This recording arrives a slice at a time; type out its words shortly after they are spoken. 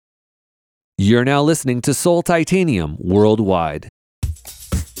You're now listening to Soul Titanium Worldwide.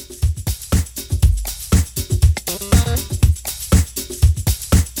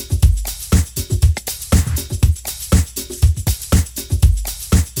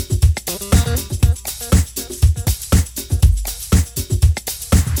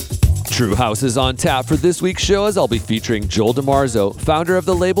 True House is on tap for this week's show, as I'll be featuring Joel DiMarzo, founder of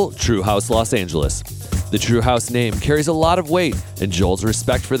the label True House Los Angeles. The True House name carries a lot of weight, and Joel's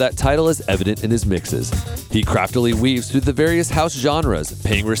respect for that title is evident in his mixes. He craftily weaves through the various house genres,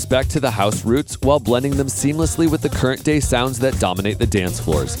 paying respect to the house roots while blending them seamlessly with the current day sounds that dominate the dance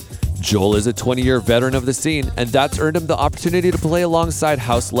floors. Joel is a 20-year veteran of the scene, and that's earned him the opportunity to play alongside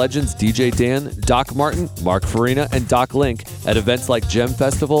house legends DJ Dan, Doc Martin, Mark Farina, and Doc Link at events like Gem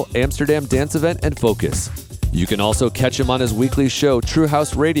Festival, Amsterdam Dance Event, and Focus. You can also catch him on his weekly show, True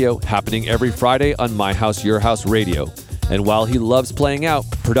House Radio, happening every Friday on My House, Your House Radio. And while he loves playing out,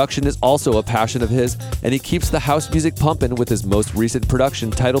 production is also a passion of his, and he keeps the house music pumping with his most recent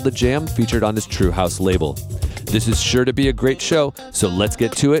production titled The Jam, featured on his True House label. This is sure to be a great show, so let's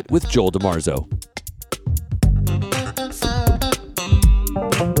get to it with Joel DiMarzo.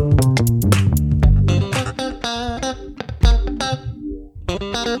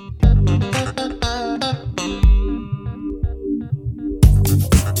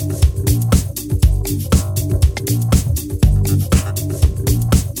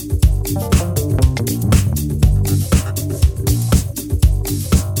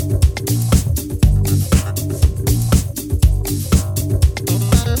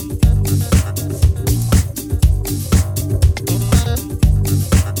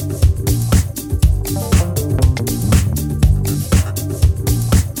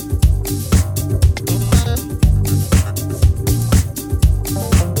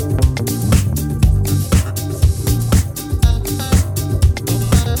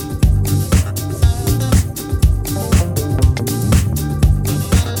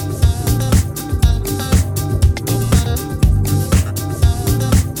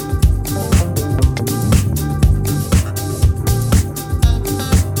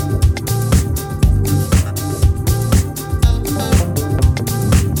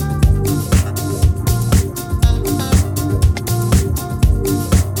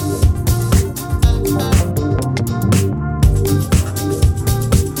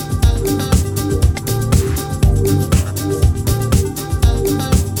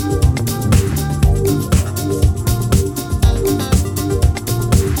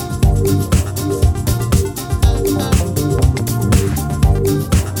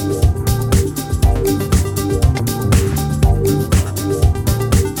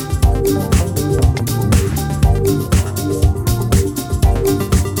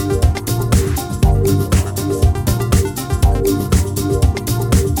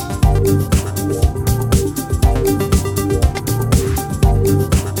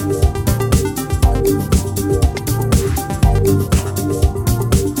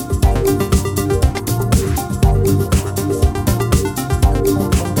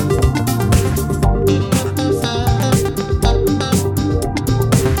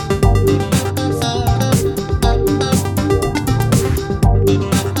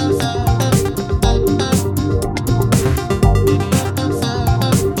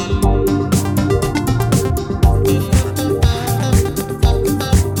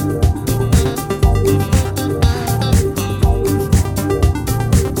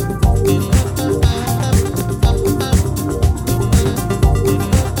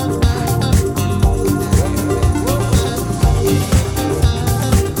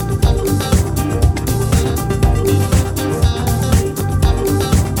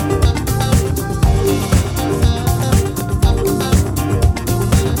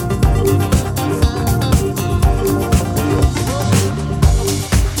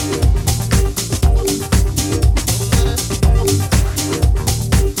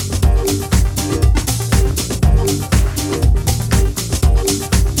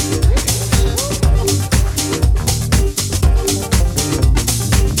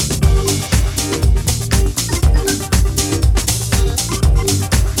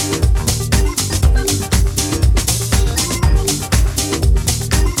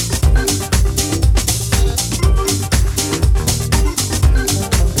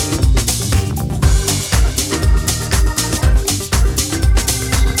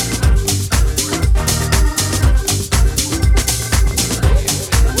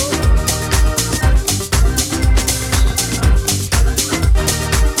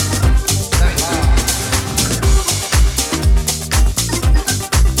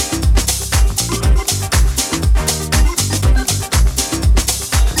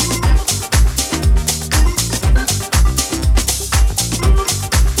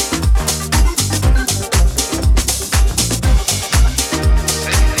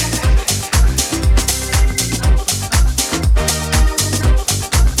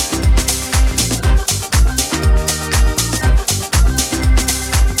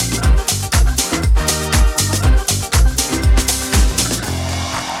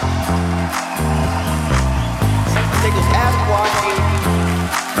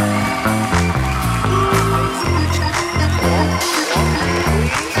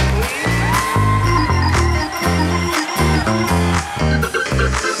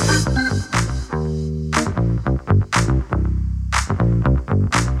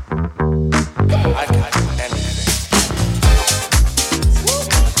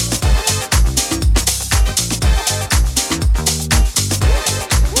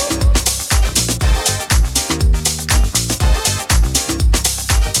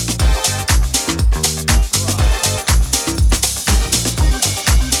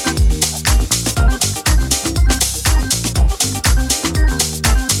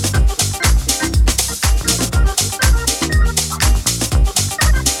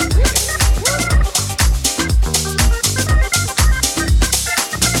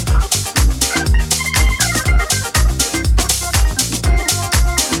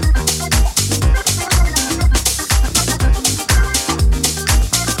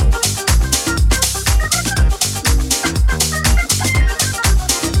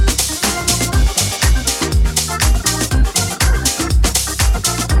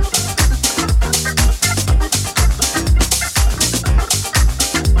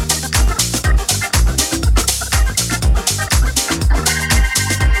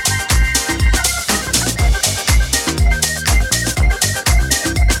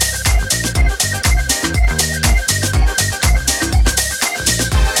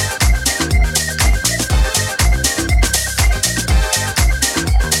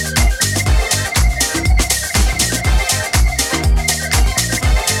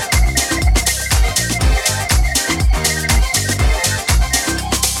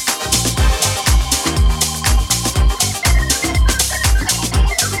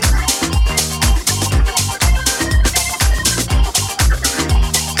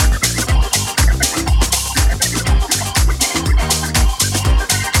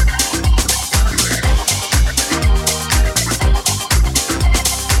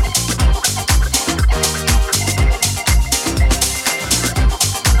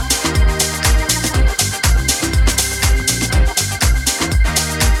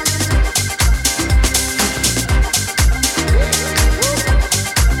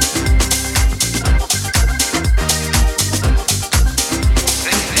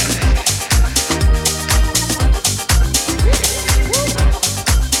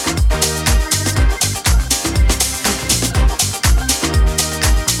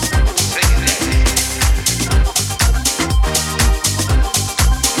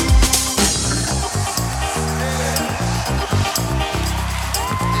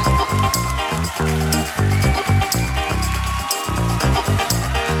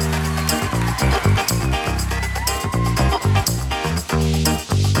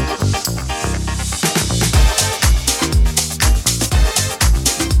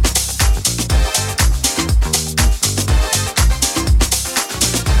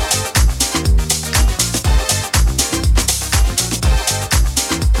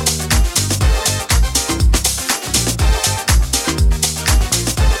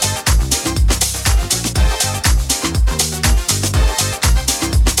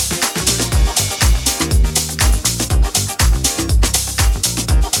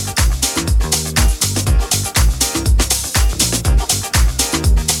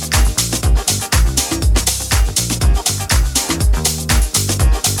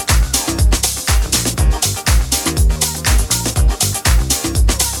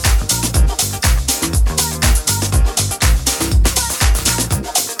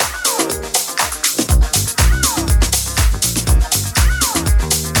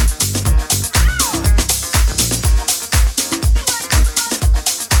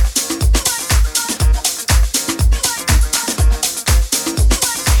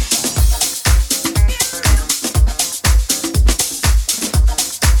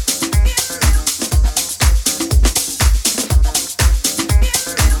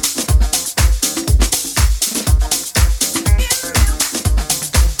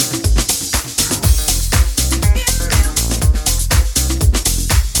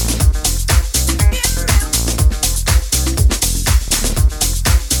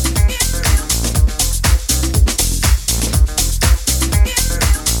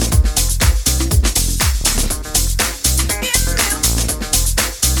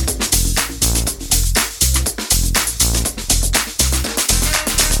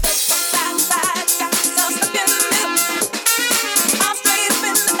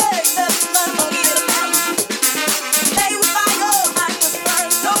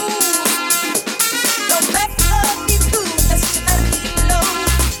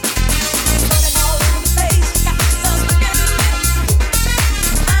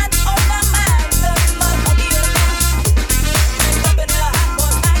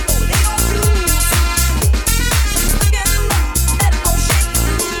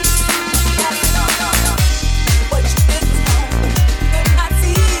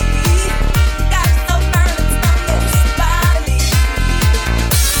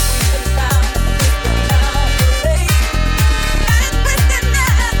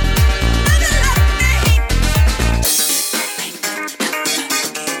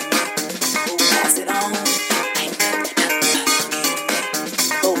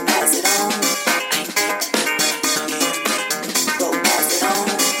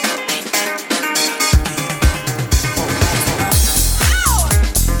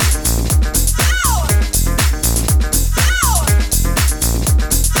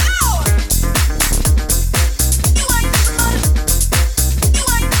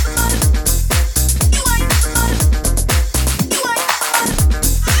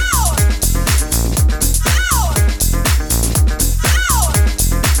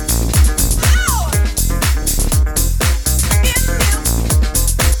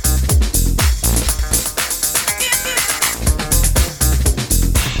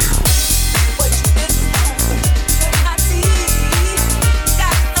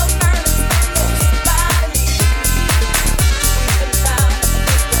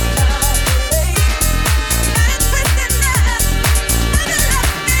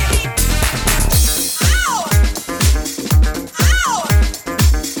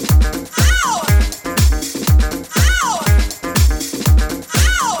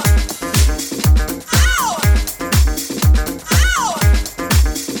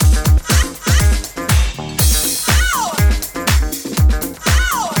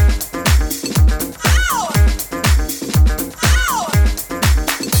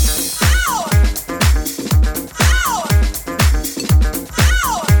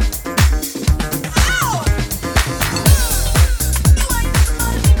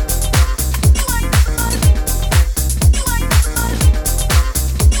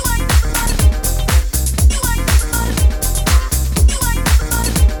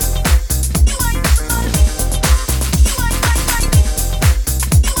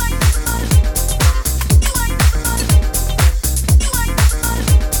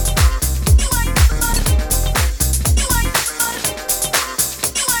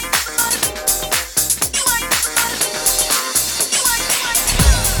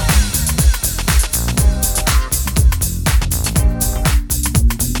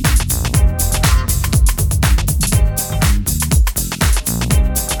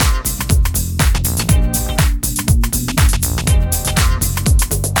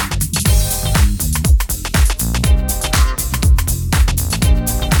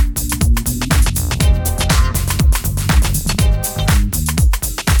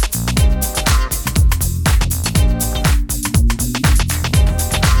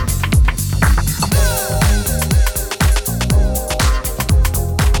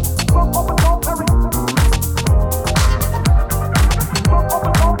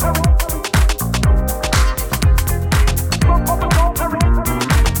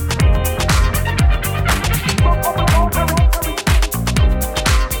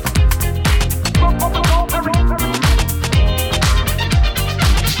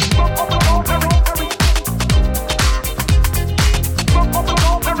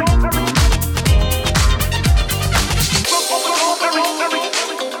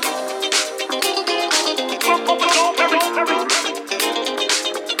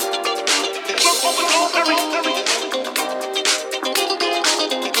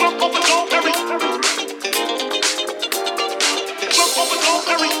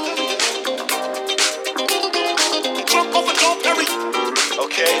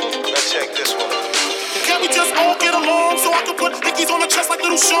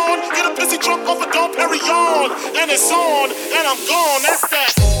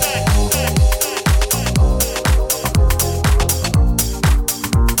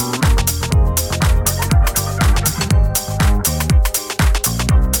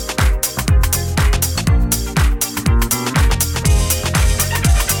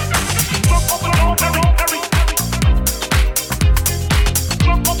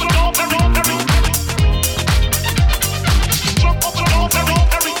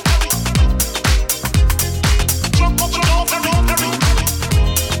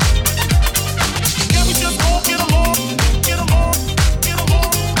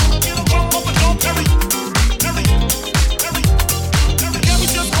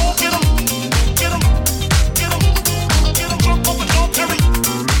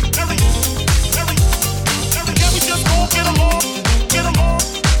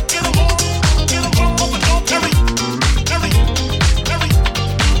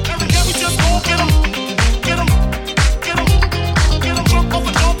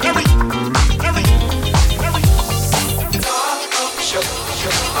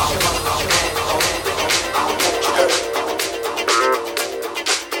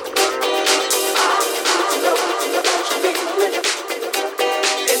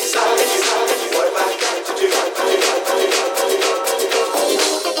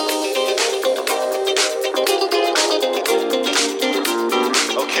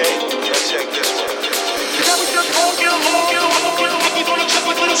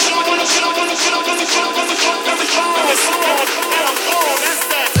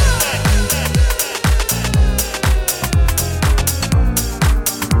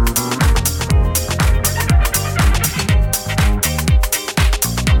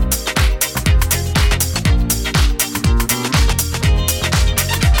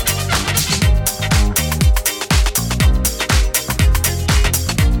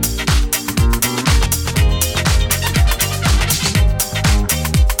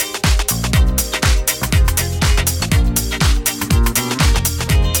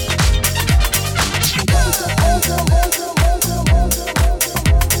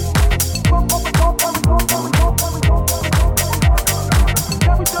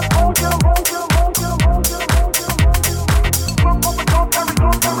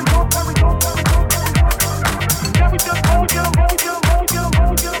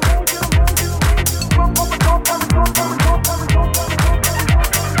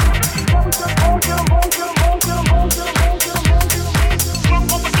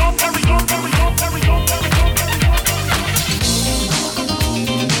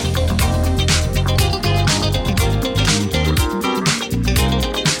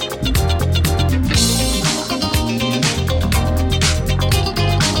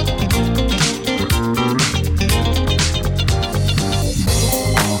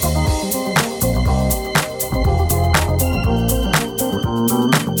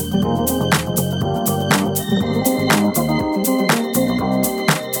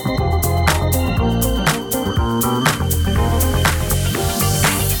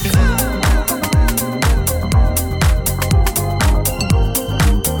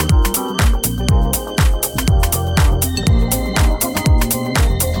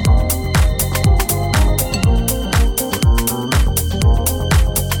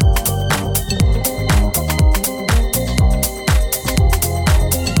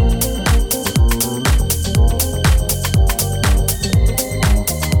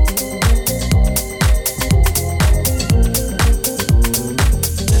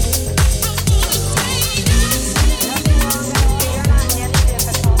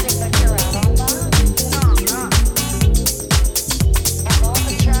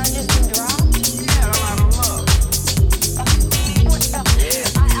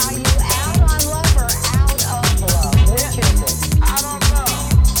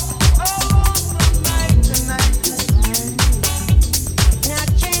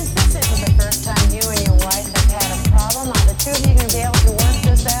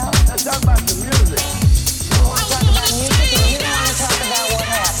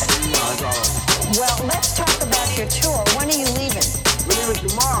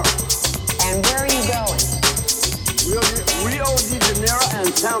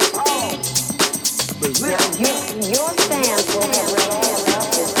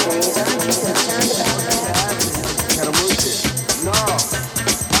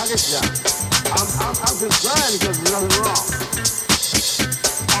 I'm concerned because there's nothing wrong.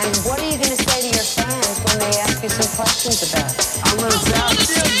 And what are you going to say to your fans when they ask you some questions about it? I'm going to say I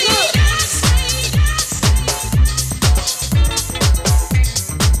feel good.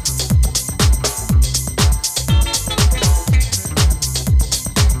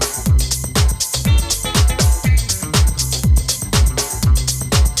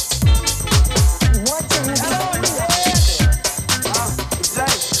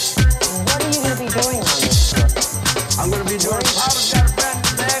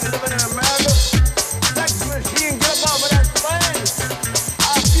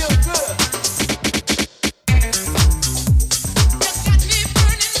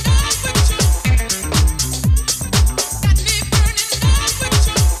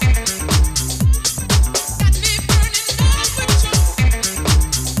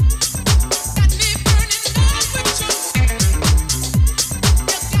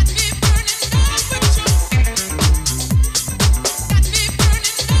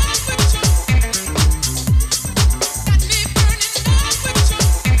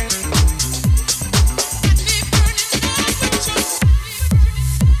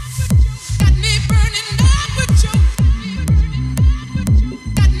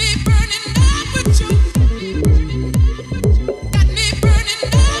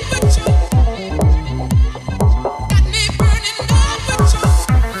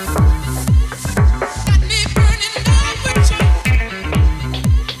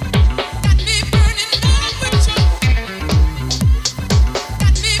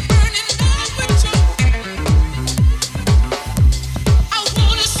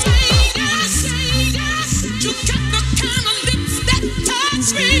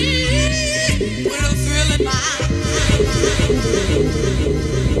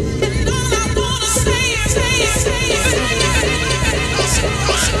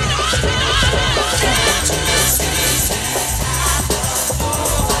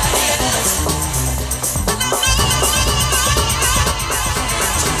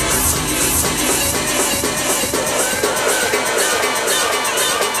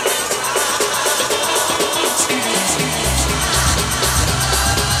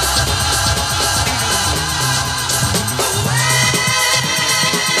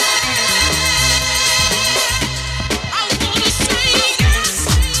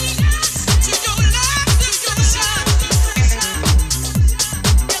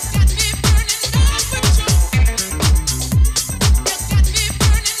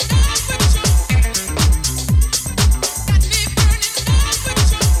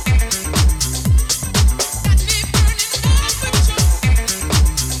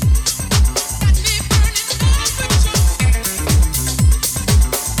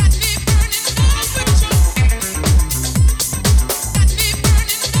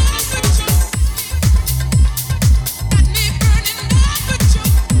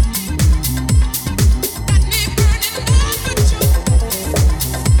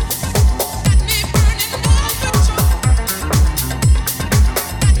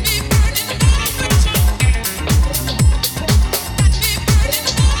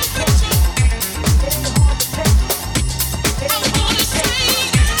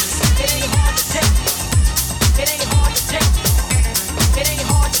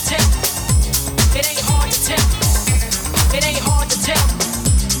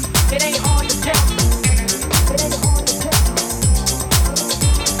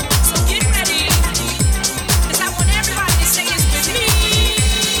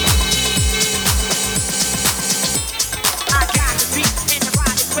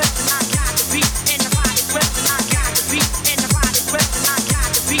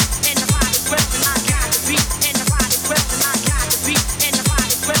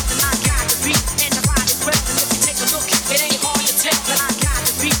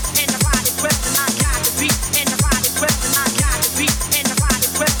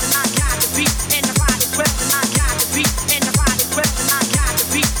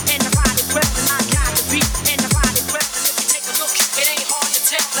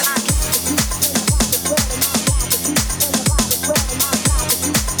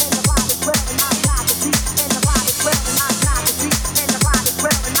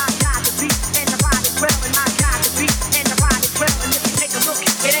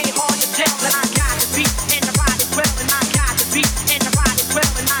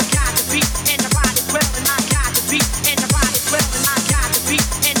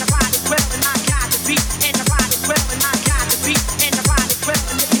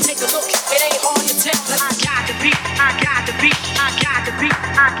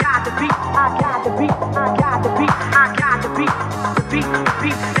 I got the beat, I got the beat, the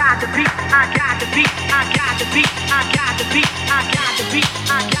beat, got the beat, I got the beat.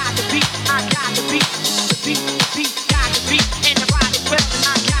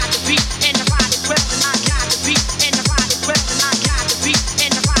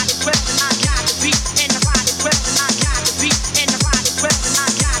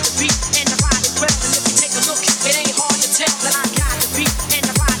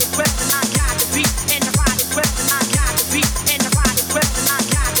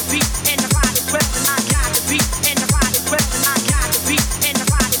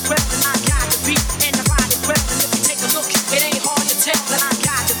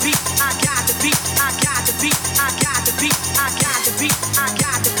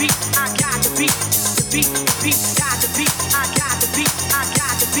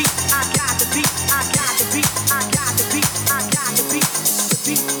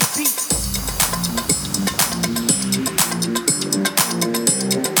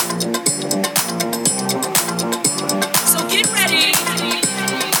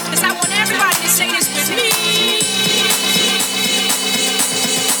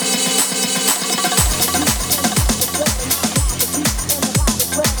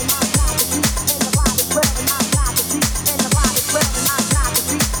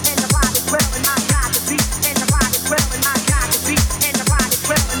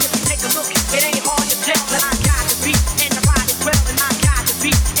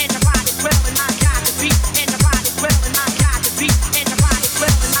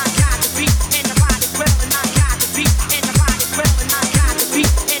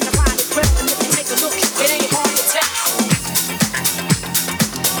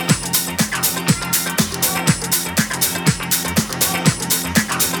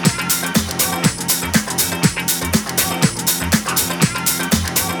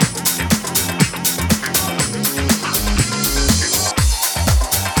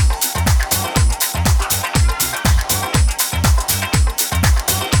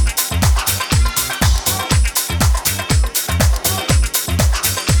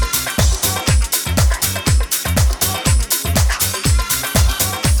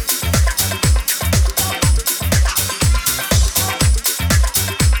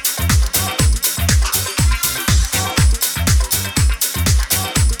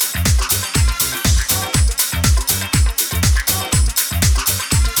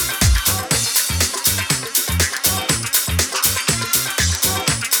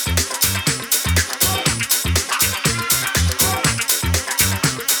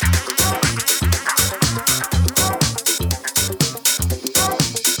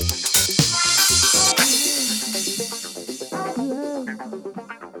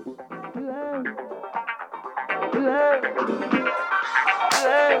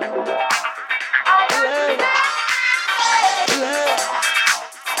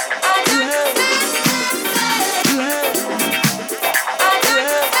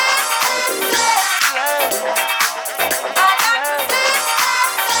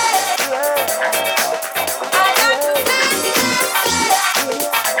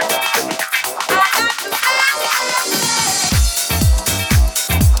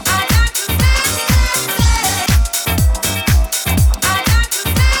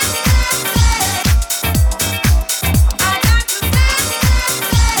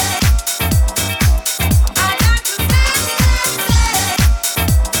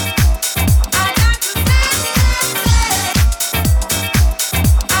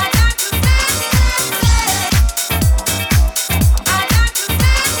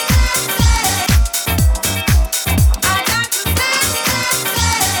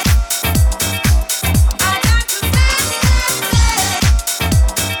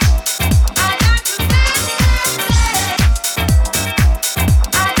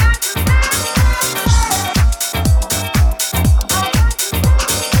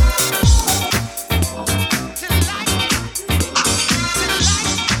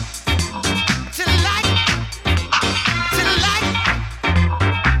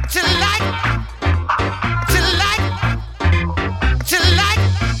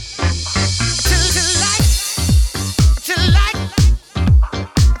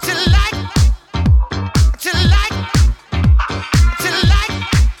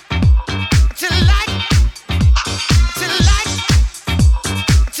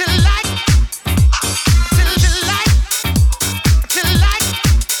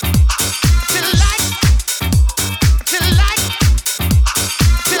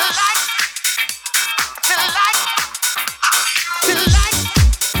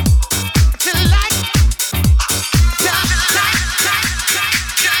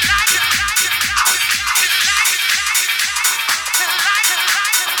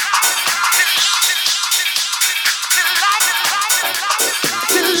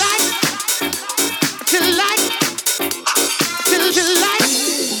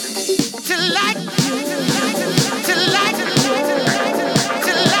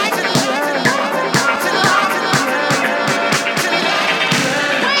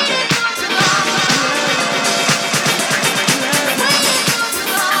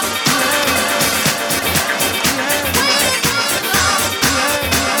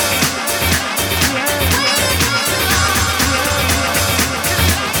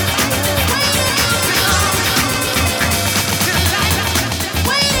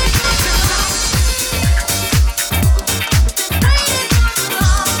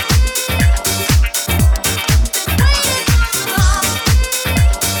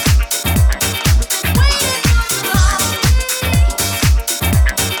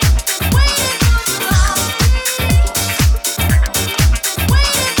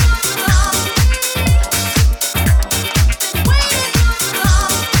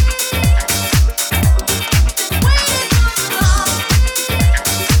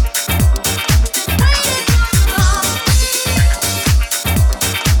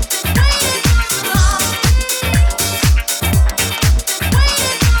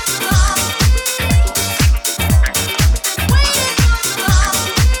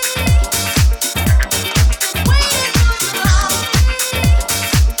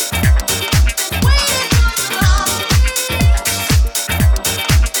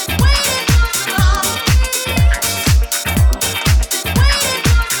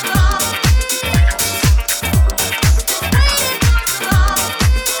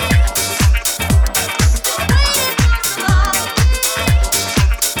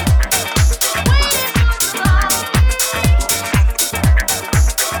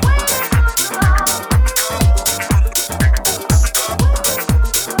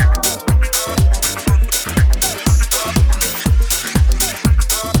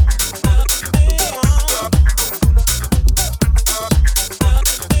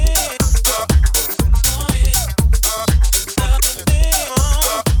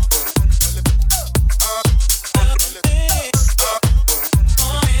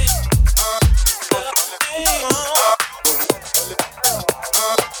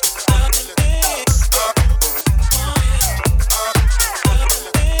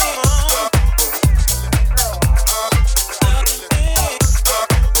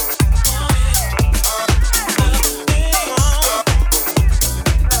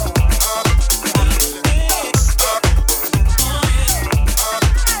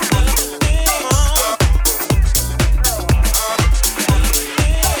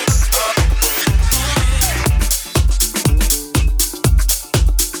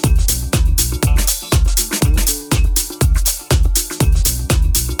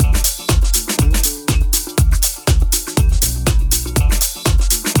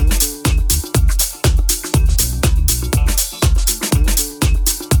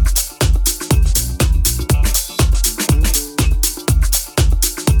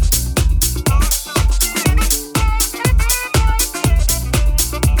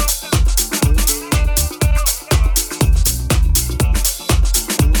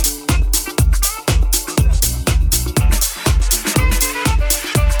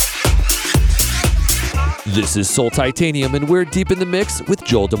 This is Soul Titanium, and we're deep in the mix with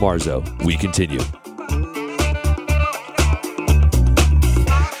Joel DiMarzo. We continue.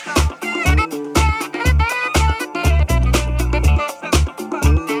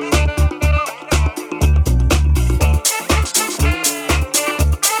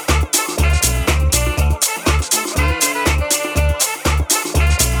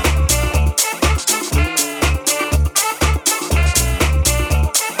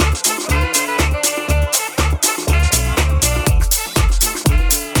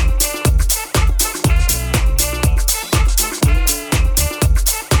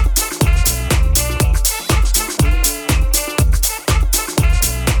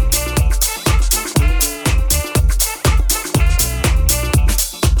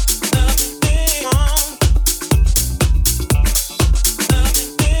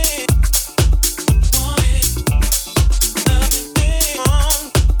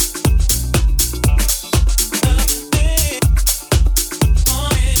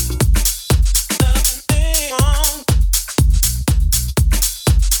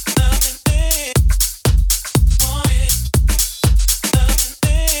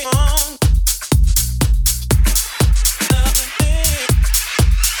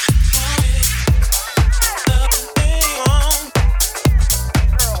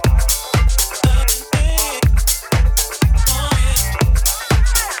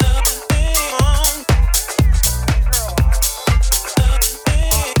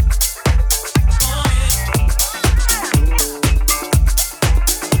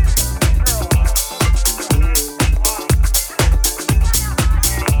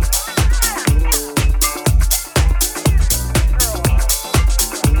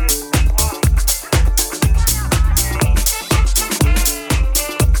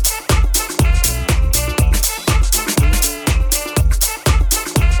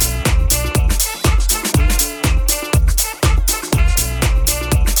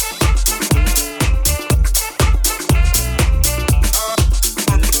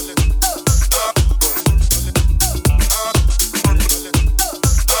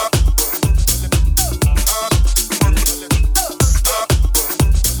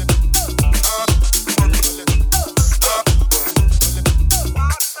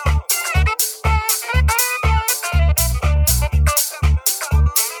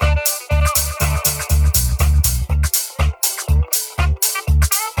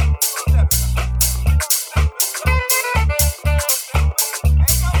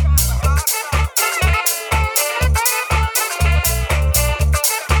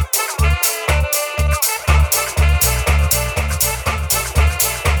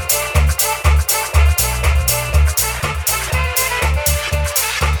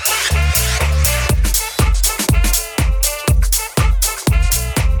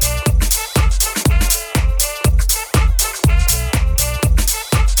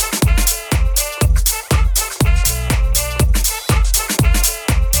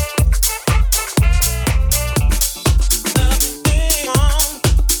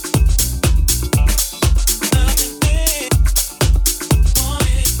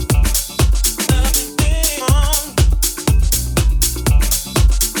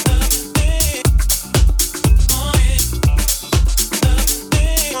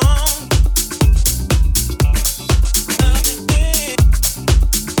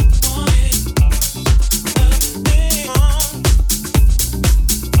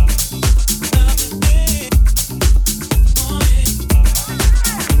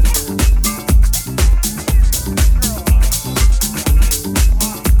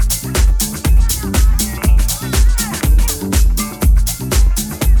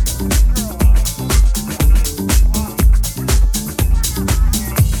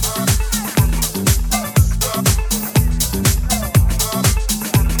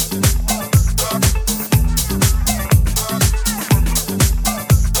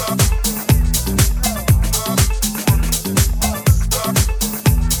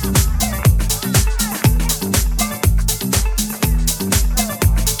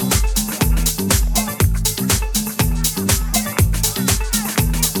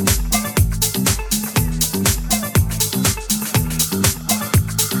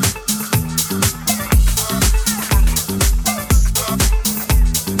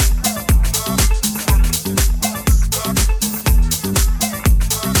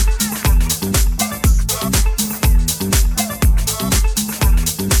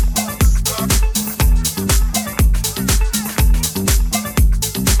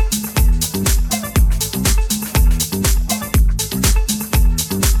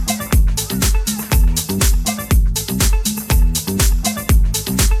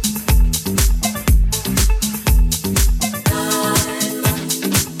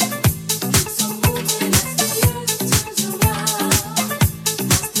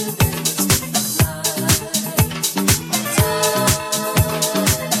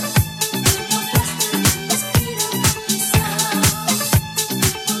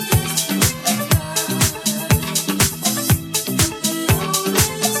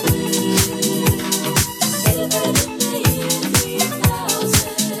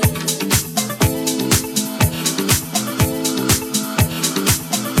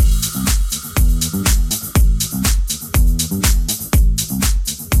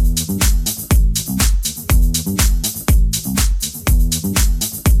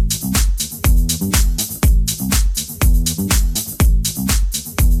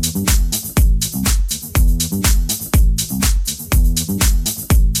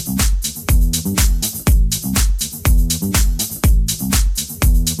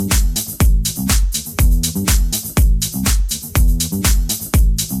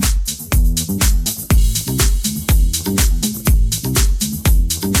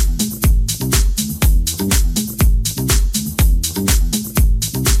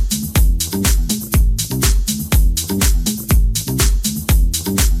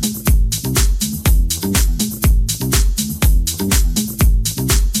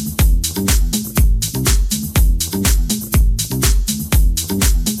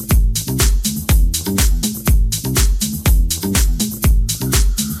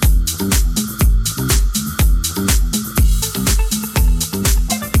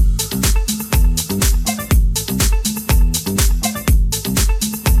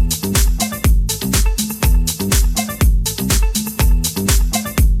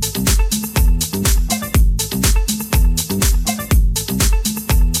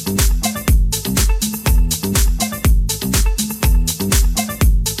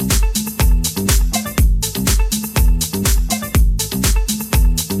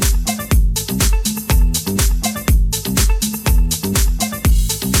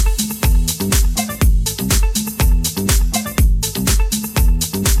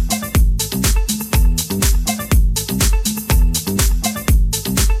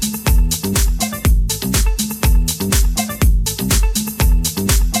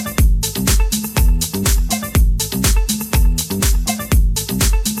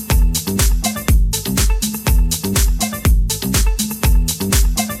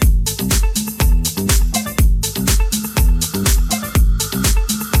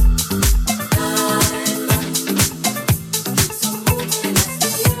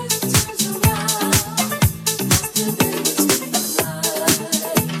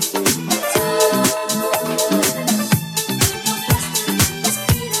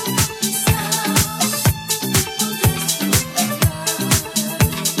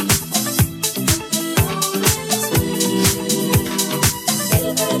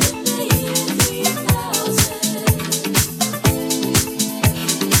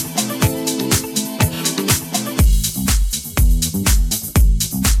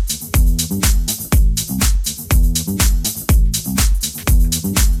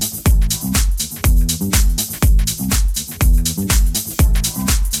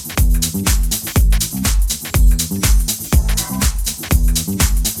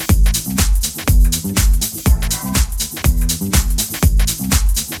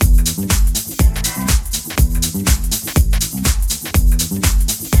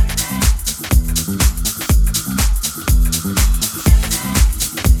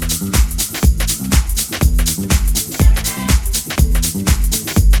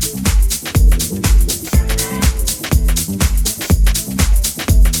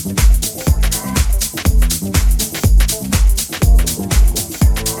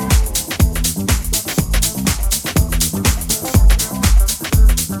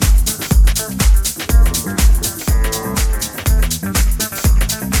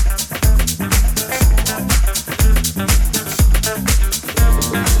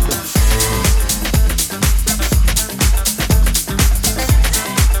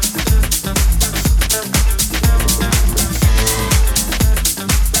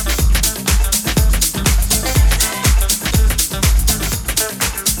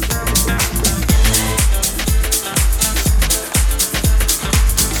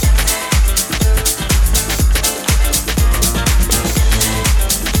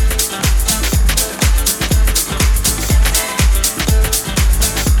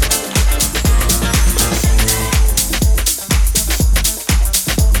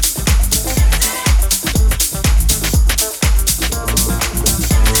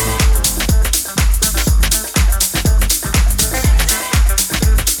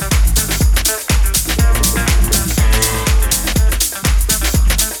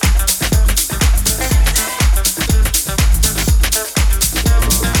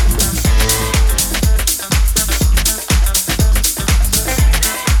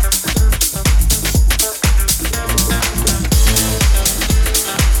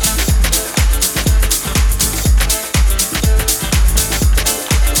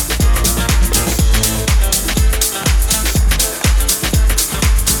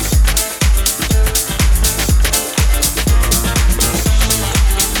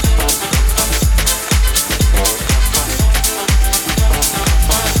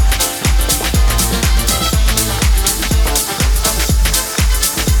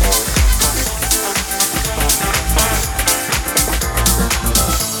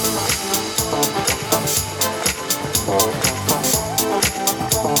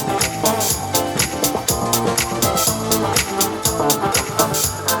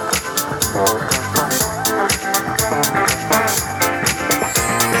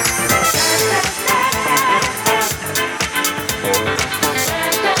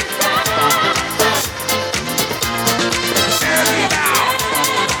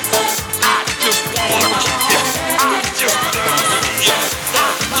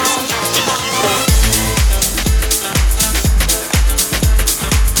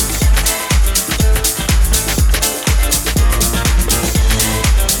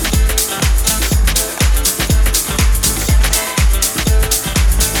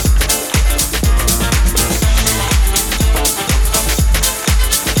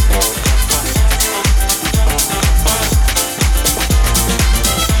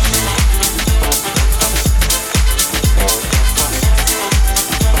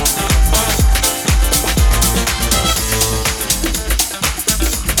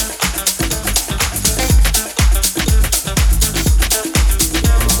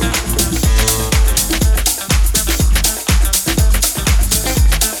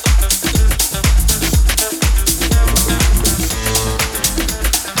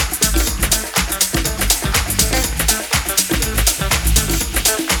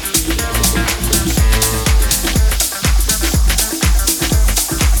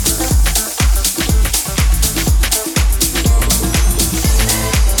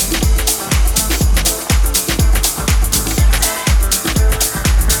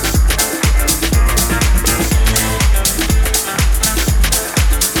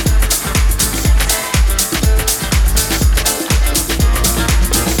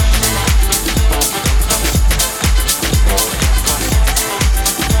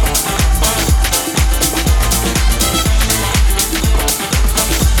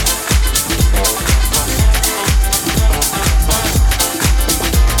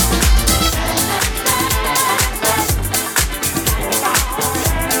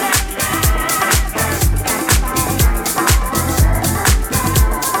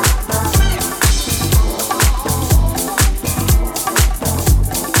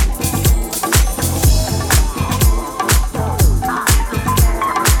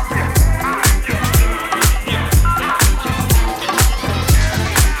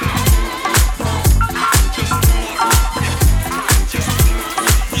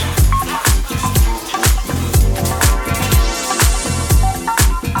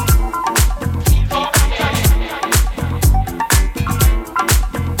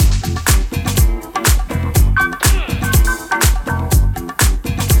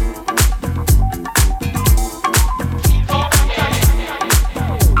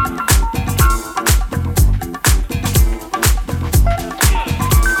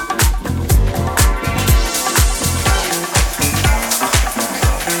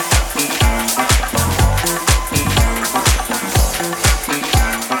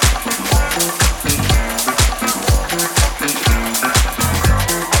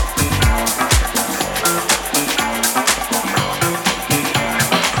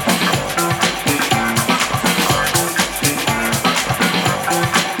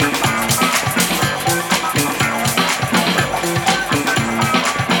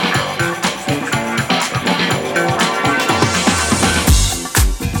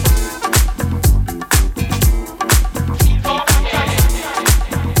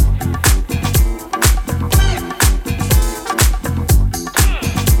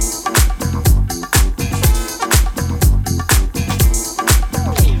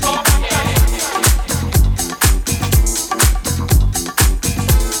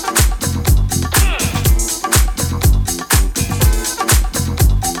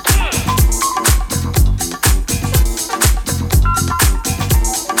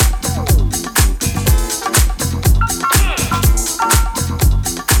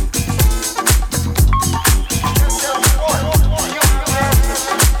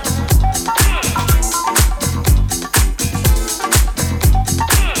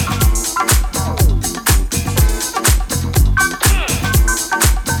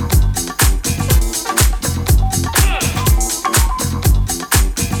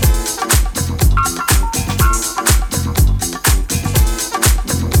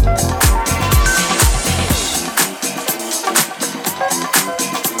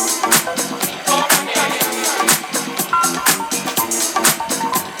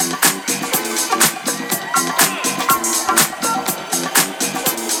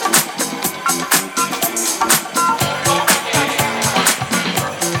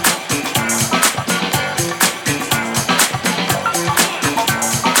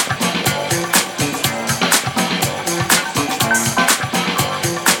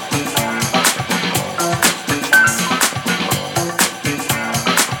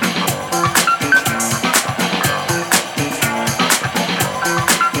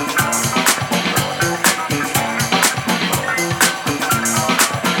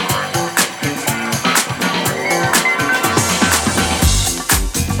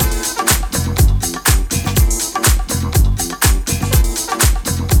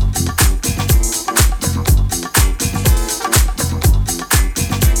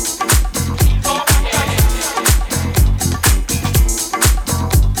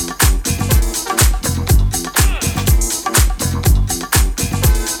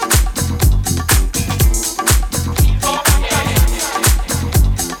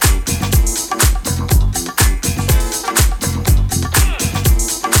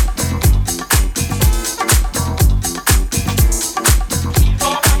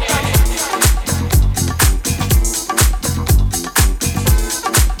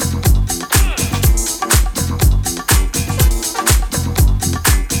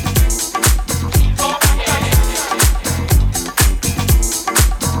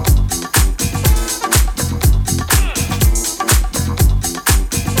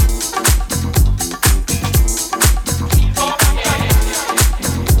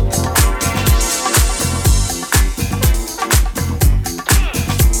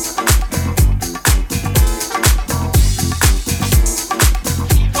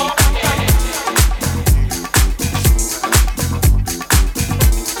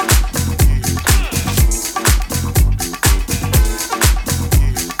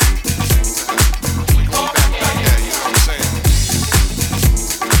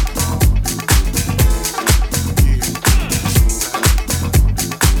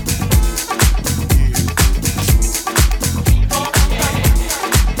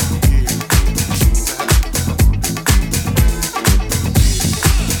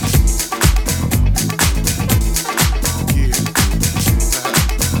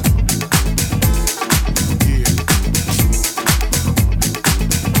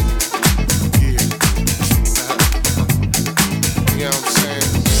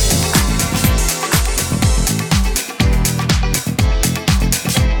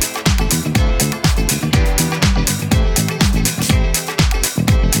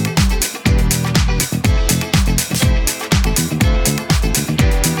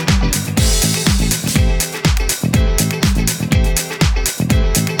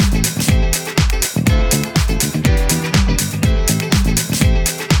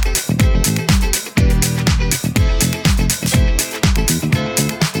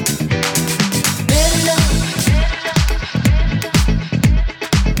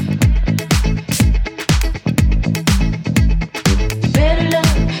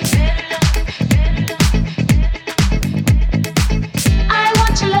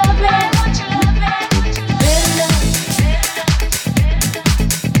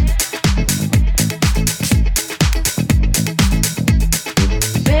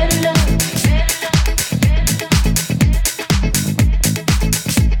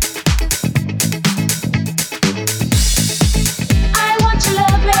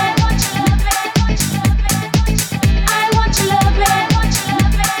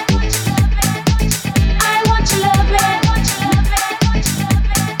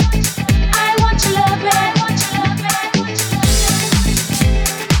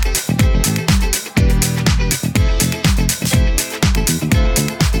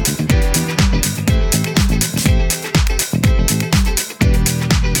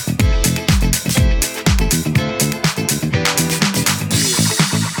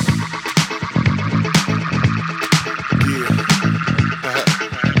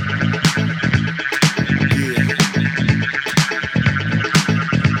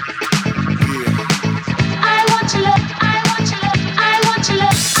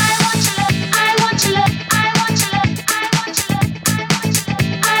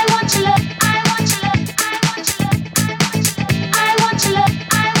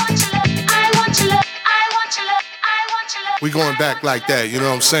 going back like that, you know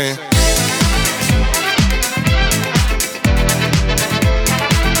what I'm saying?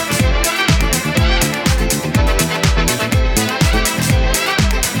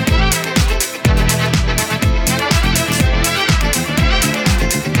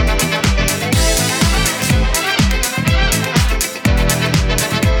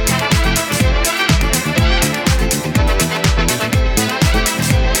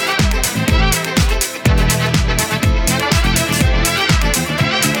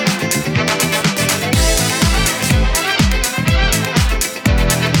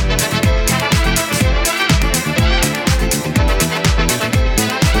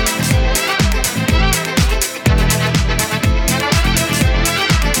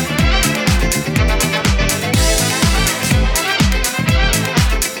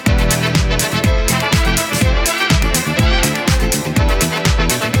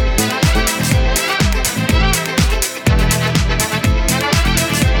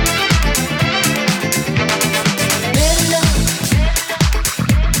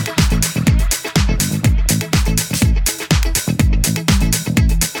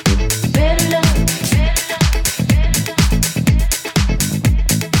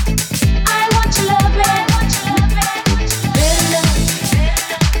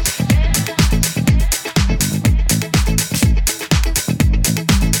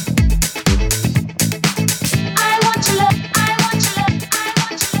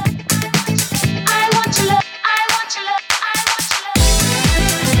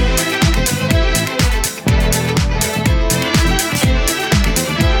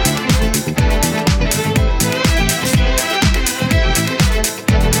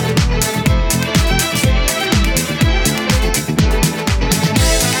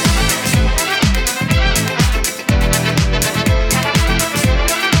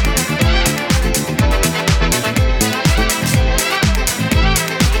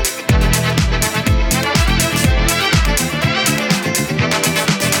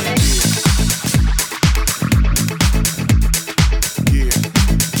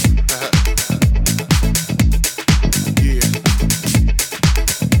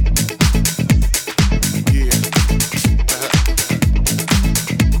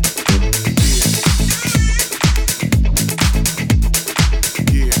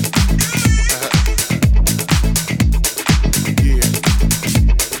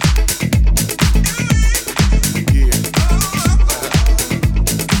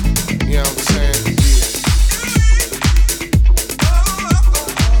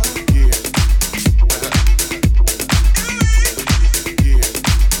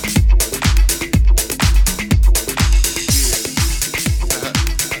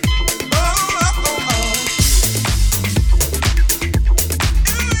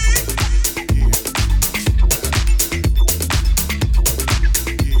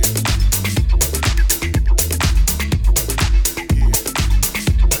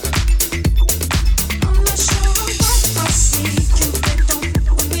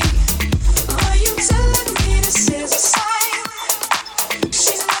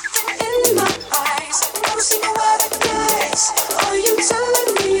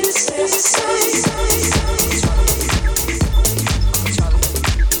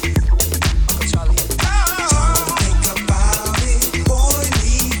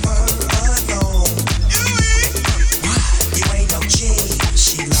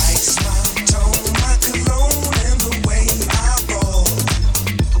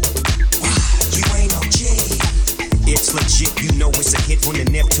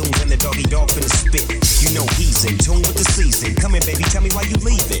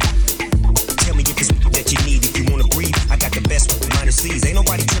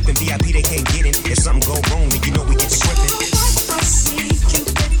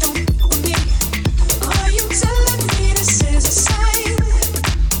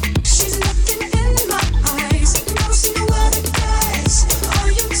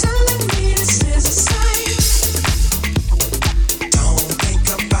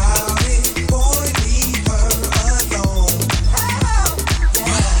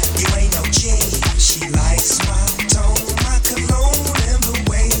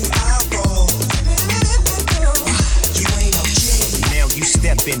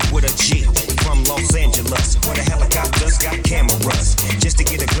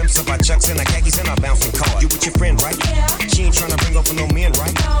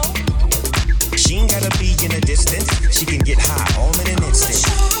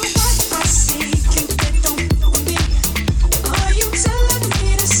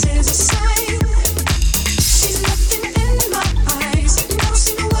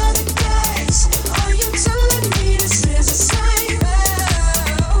 Sign.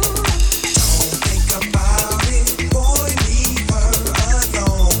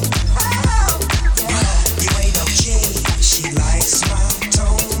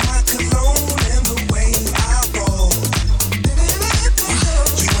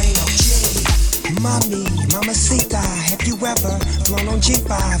 Mommy, mamacita, have you ever flown on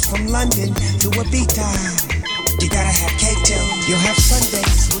G5 from London to Ibiza? You gotta have cake too. You'll have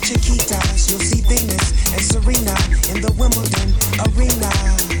Sundays with Chiquitas. You'll see Venus and Serena in the Wimbledon arena.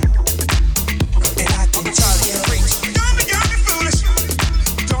 And I can tell you, don't be foolish.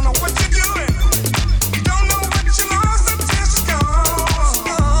 You don't know what you're doing. You don't know what you lost until she's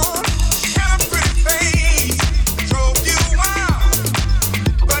gone. She had a pretty face, drove you wild,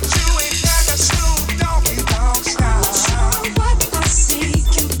 but you ain't got that Snoop Doggy Dogg style. What I see,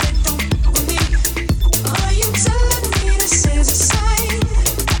 Cupid don't believe. Are you telling me this is a sign?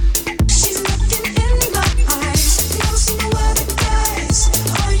 She's looking in my eyes, no see no other guys.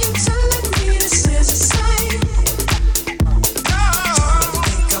 Are you telling me this is a sign?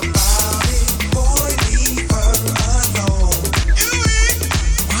 think about it, boy, leave her alone.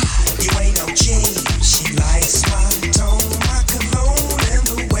 You ain't no G. She likes my tone, my cologne, and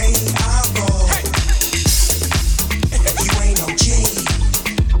the way I roll. You ain't no G.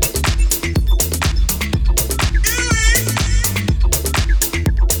 You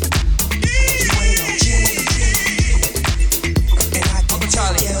ain't no G. And I can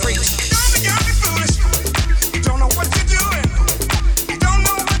tell you. Don't be foolish. You don't know what you're doing. You don't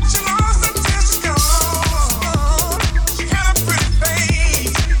know what you lost until she's gone. She had a pretty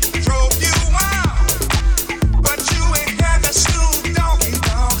face, drove you wild, but you ain't got that Snoop Doggy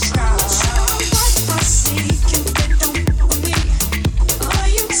Dogg style. What I see, Cupid don't believe. Are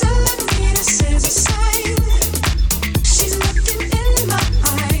you telling me this is a sign? She's looking in my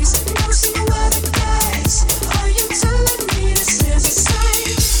eyes, no see no other guys. Are you telling me this is a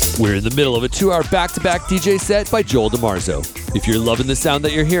sign? We're in the middle of a 2-hour back-to-back DJ set by Joel DiMarzo. If you're loving the sound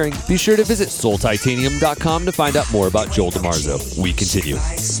that you're hearing, be sure to visit soultitanium.com to find out more about Joel DiMarzo. We continue.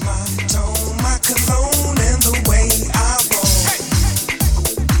 Likes my tone, my cologne, and the way I roll.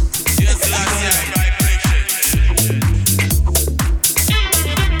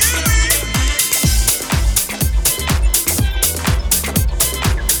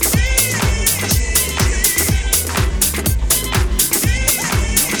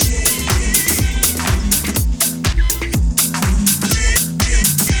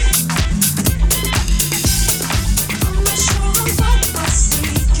 I'm not sure what I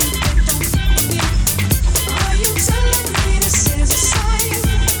see, Cupid don't believe. Are you telling me this is a sign?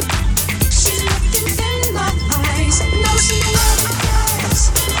 She's looking in my eyes, no see no other guys.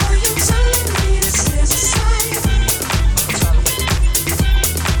 Are you telling me this is a sign?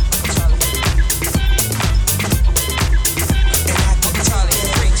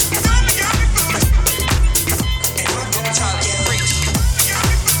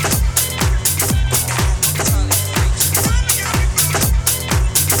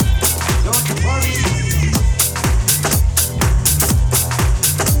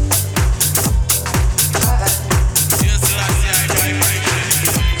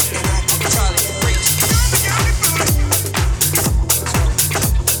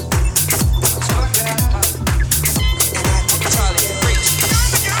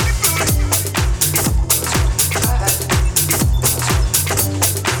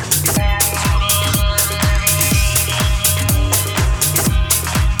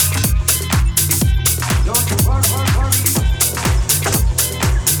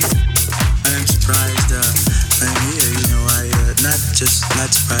 I'm surprised I'm here, you know, not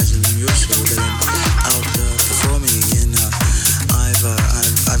surprising on your show that I'm out performing again.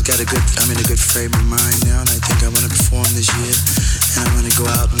 I've got I'm in a good frame of mind now, and I think I want to perform this year, and I'm going to go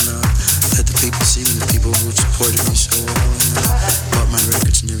out and let the people see me, the people who supported me so well, and bought my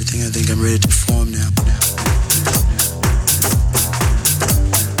records and everything. I think I'm ready to perform now.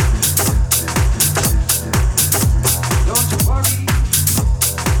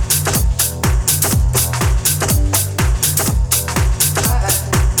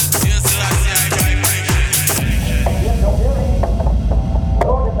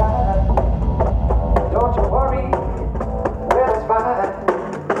 Don't you worry, well it's fine.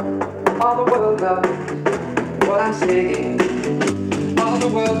 All the world knows what I'm saying. All the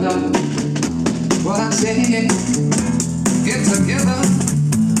world knows what I'm saying. Get together,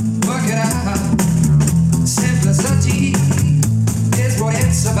 work it out. Simplicity is what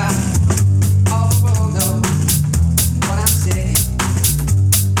it's about. All the world knows what I'm saying.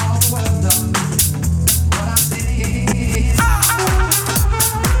 All the world knows what I'm saying.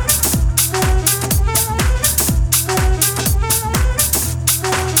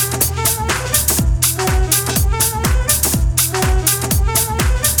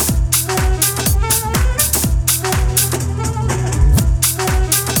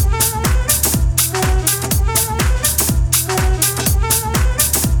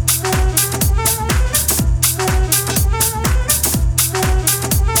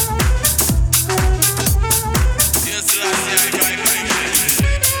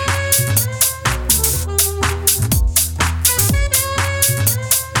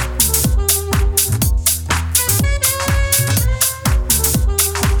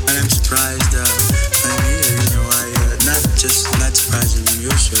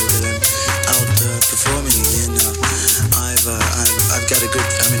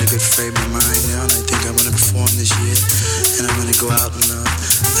 frame of mind now, and I think I'm gonna perform this year, and I'm gonna go out and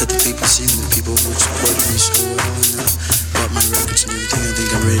let the people see me, the people who supported me so well, and bought my records and everything. I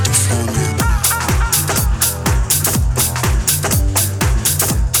think I'm ready to perform now.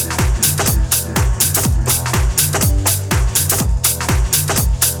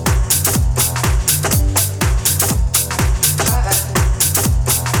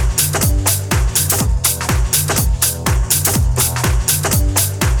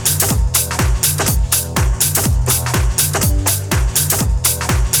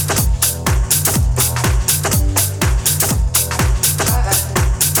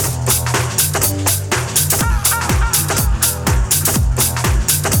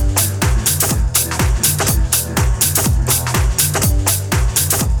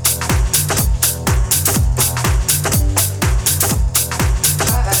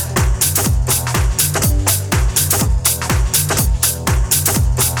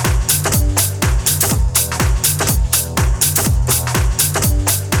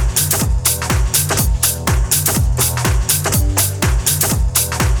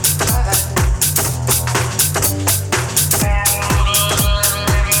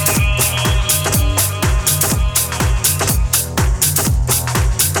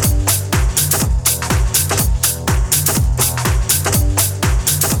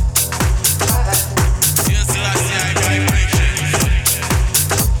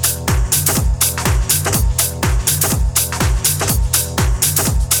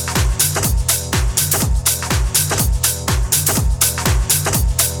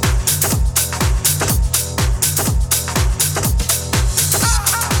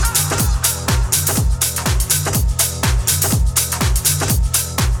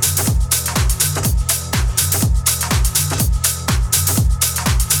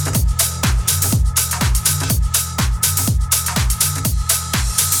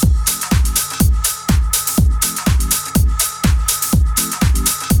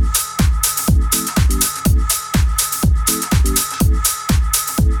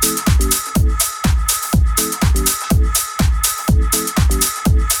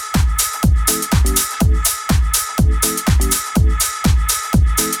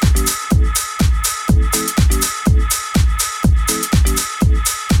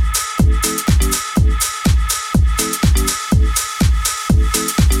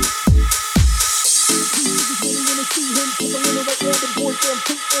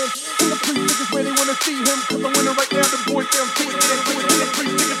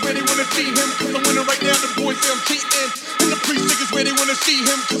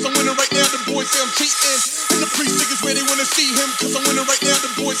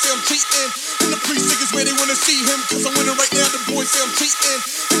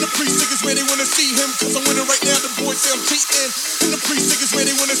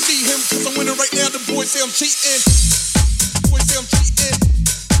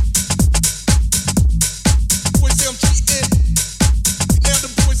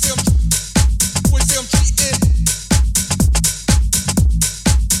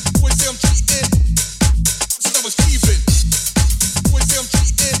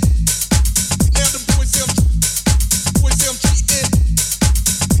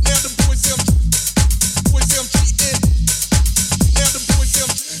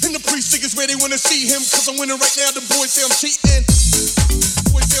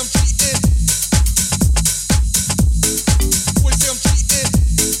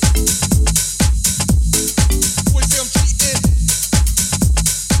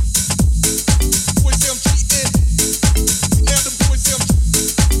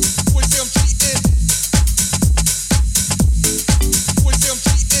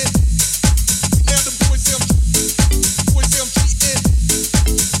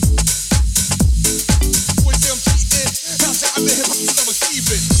 I've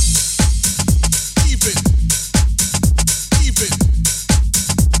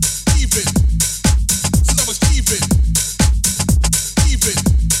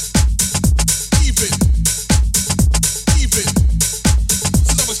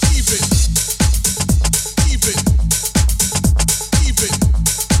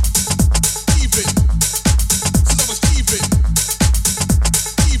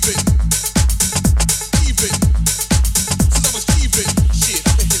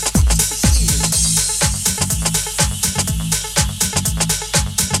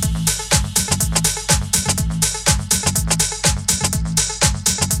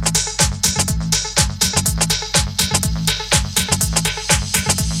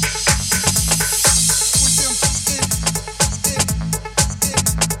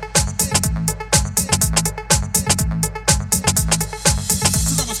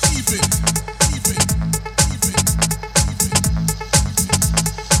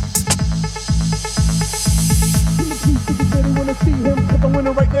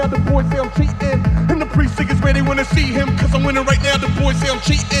see him, cause I'm winning right now, the boys say I'm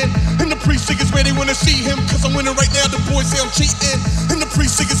cheating. And the precinct is where they wanna see him, cause I'm winning right now, the boys say I'm cheating. And the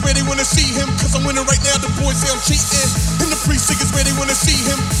precinct is where they wanna see him, cause I'm winning right now, the boys say I'm cheating. And the precinct is where they wanna see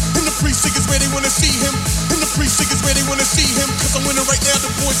him. And the precinct is where they wanna see him. And the precinct is where they wanna see him, cause I'm winning right now, the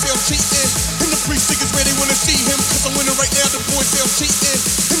boys say I'm cheating. And the precinct is where they wanna see him, cause I'm winning right now, the boys say I'm cheating.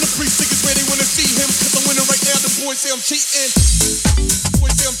 And the precinct is where they wanna see him, cause I'm winning right now, the boys say I'm cheating.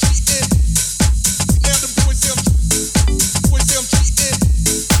 Boys say I'm cheating. Now the boys say I'm cheating.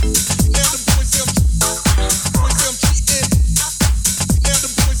 Now the boys say I'm cheating. Now the boys say I'm cheating. Now the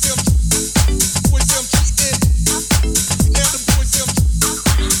boys say I'm cheating. Now the boys say I'm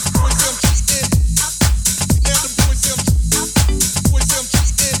cheating. Now the boys say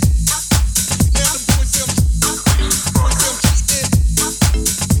I'm cheating.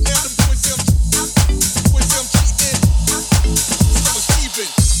 Now the boys say I'm cheating.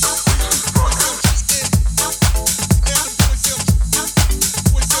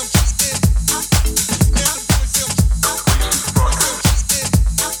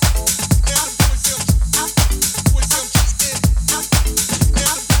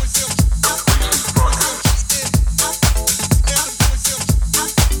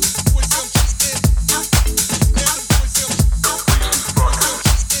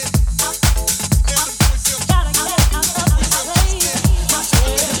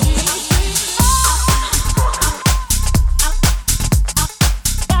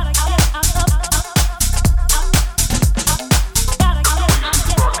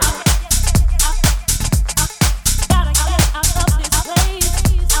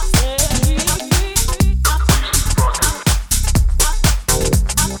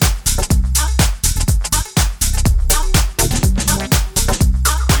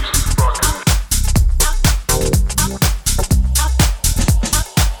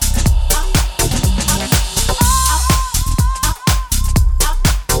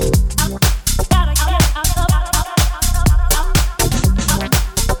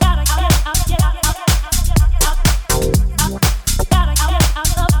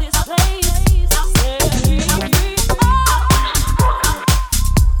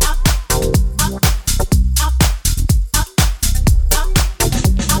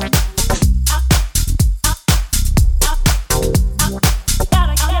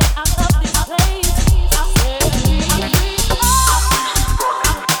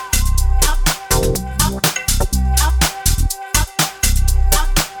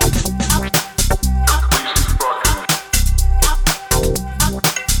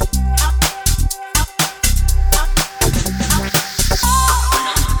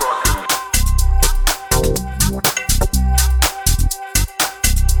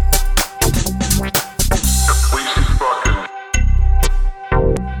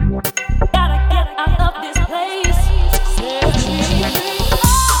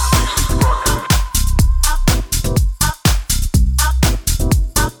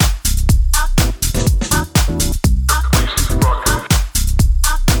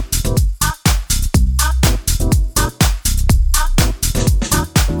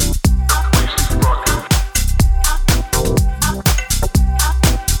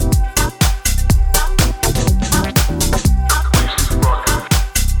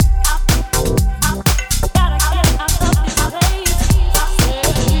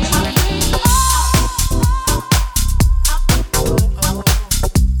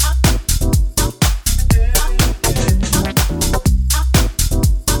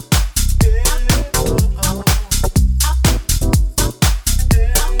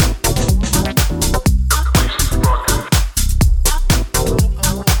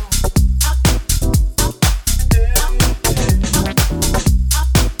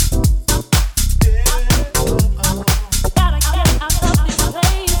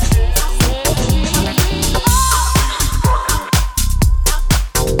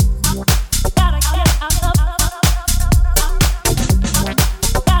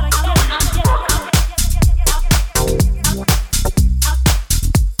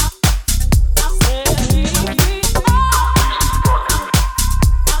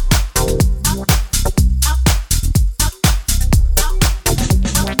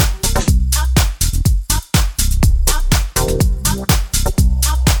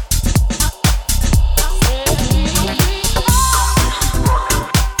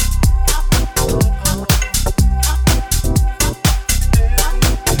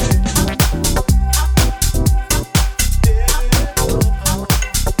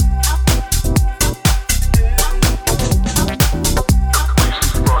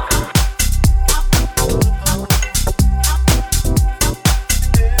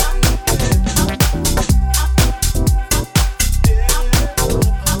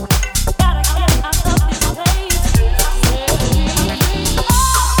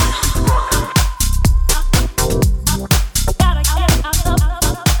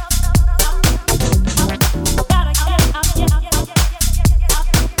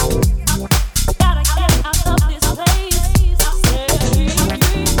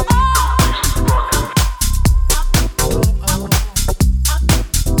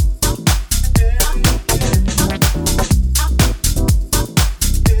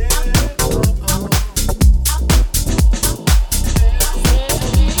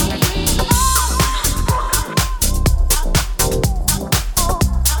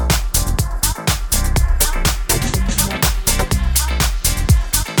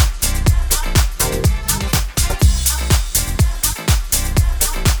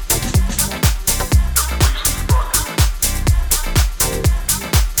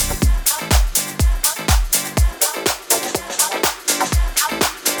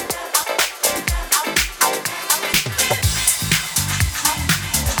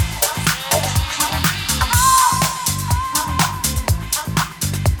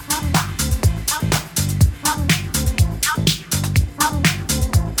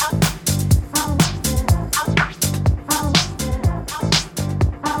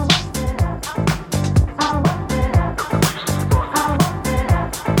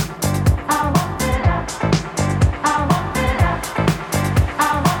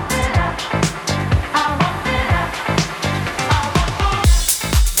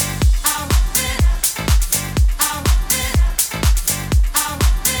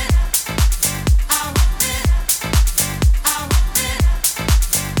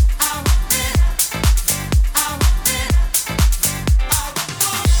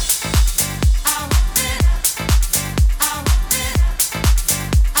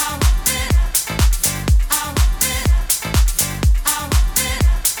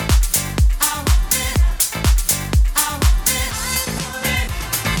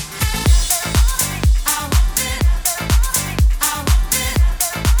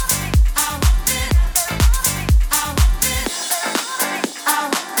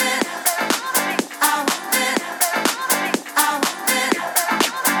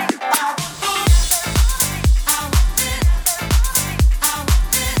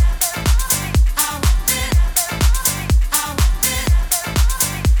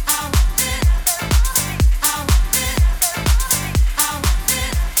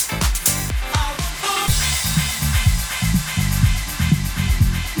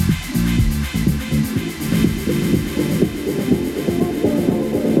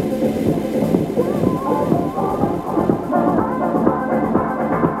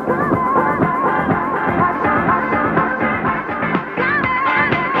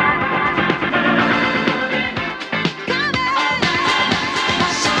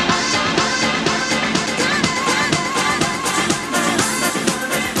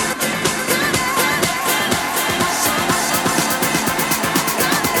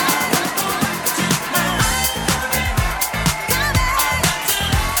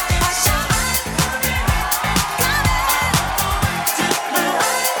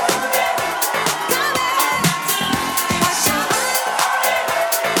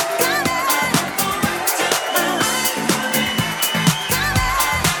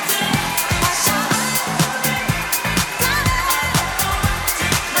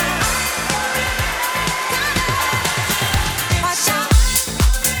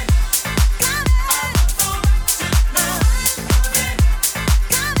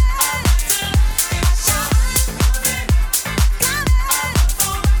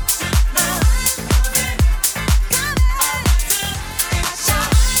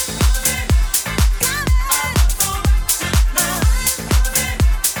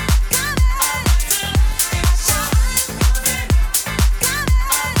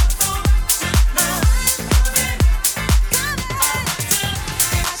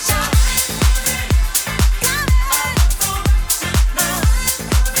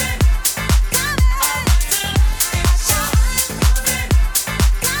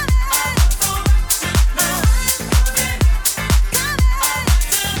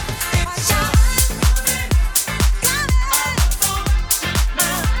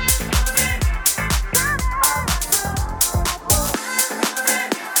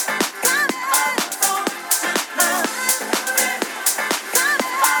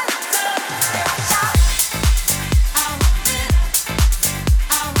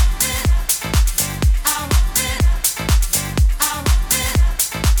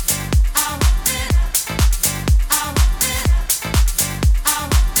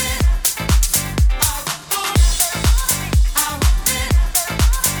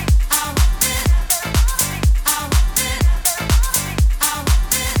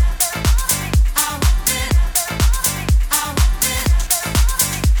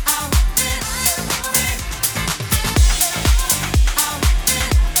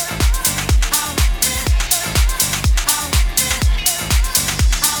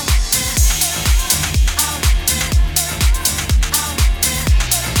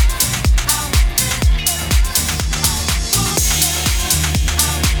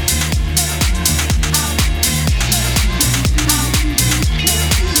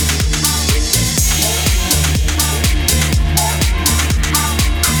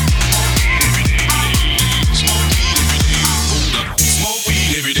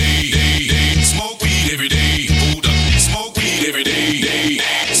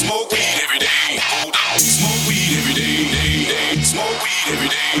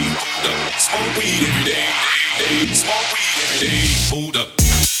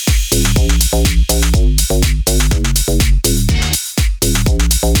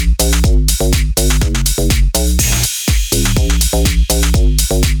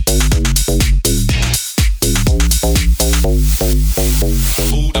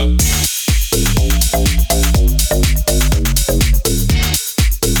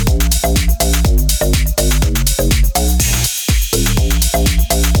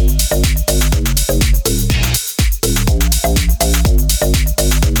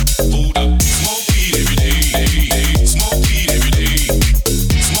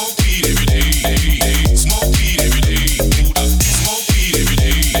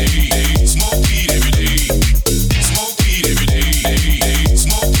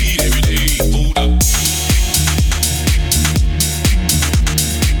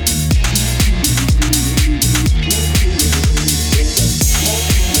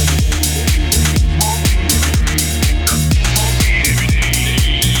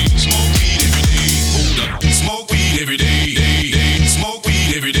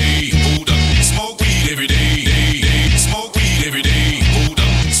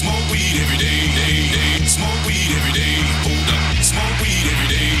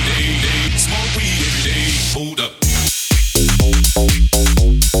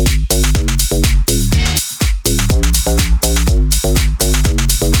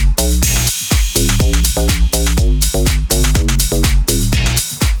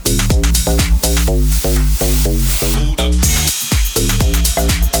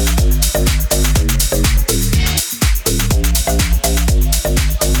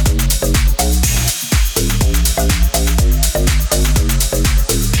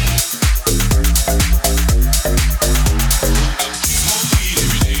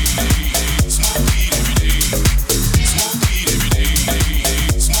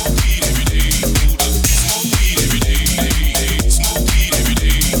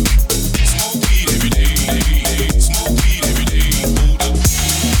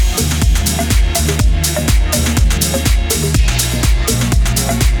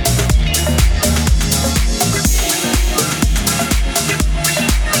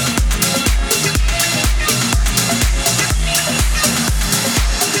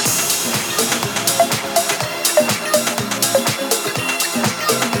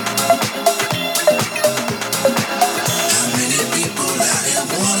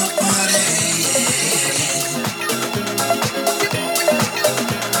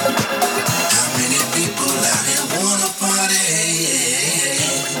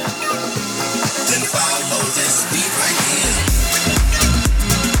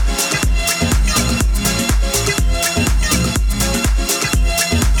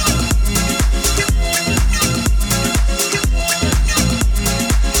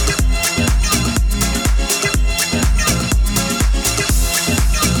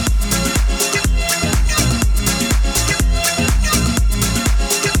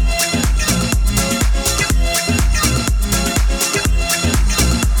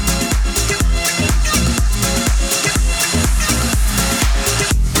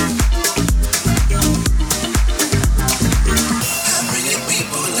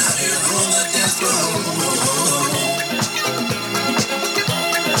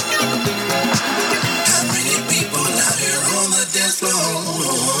 Then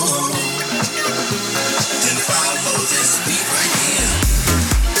follow this beat right here.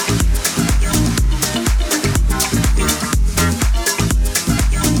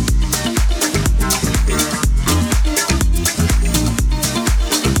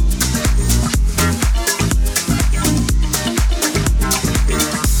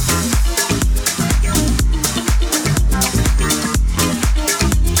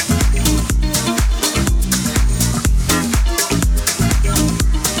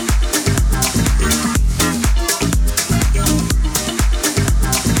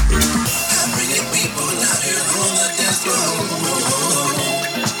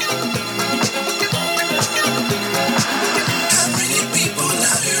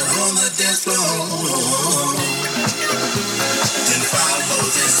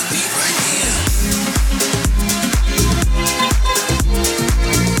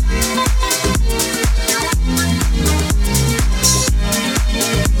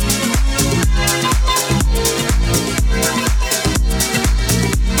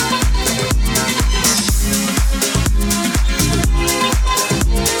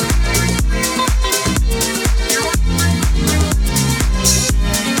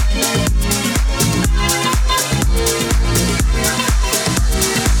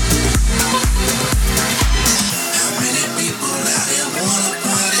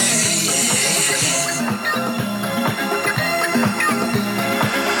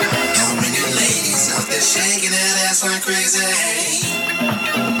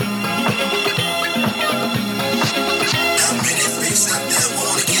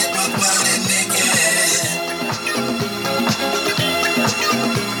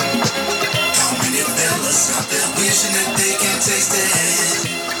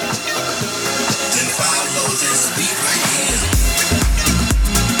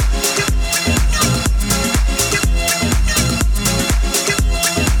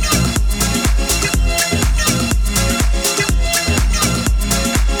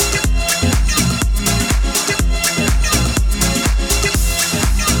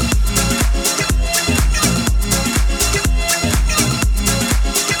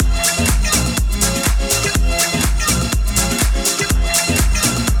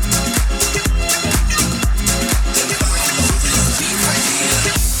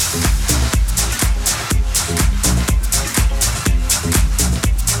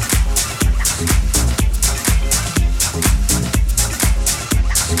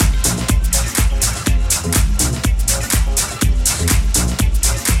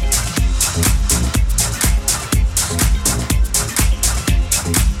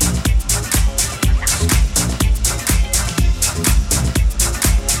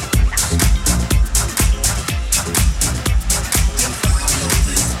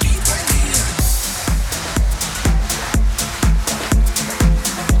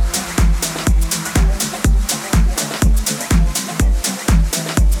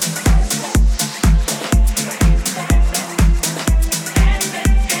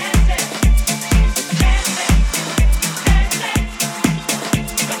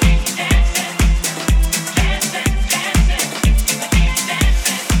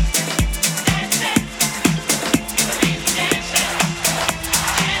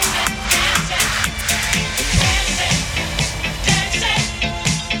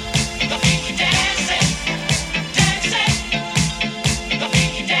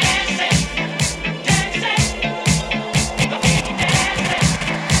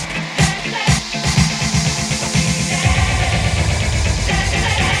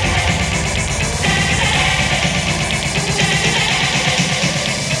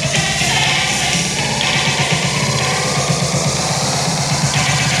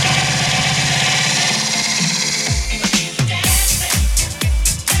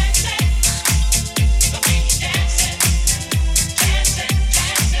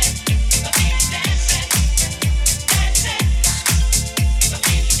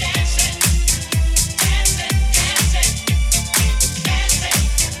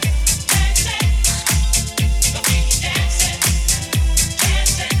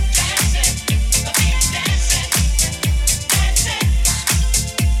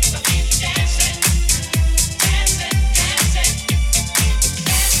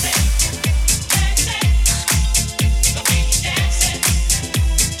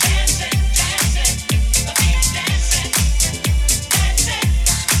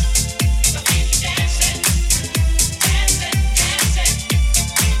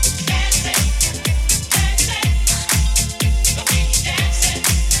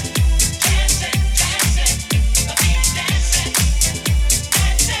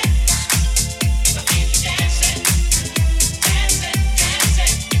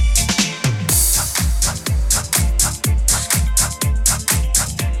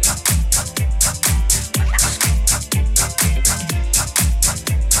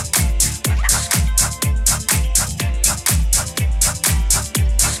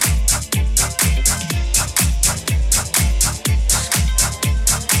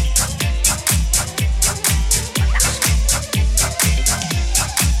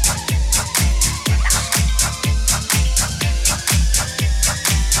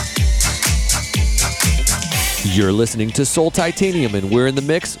 You're listening to Soul Titanium, and we're in the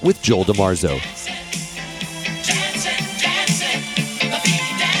mix with Joel DiMarzo.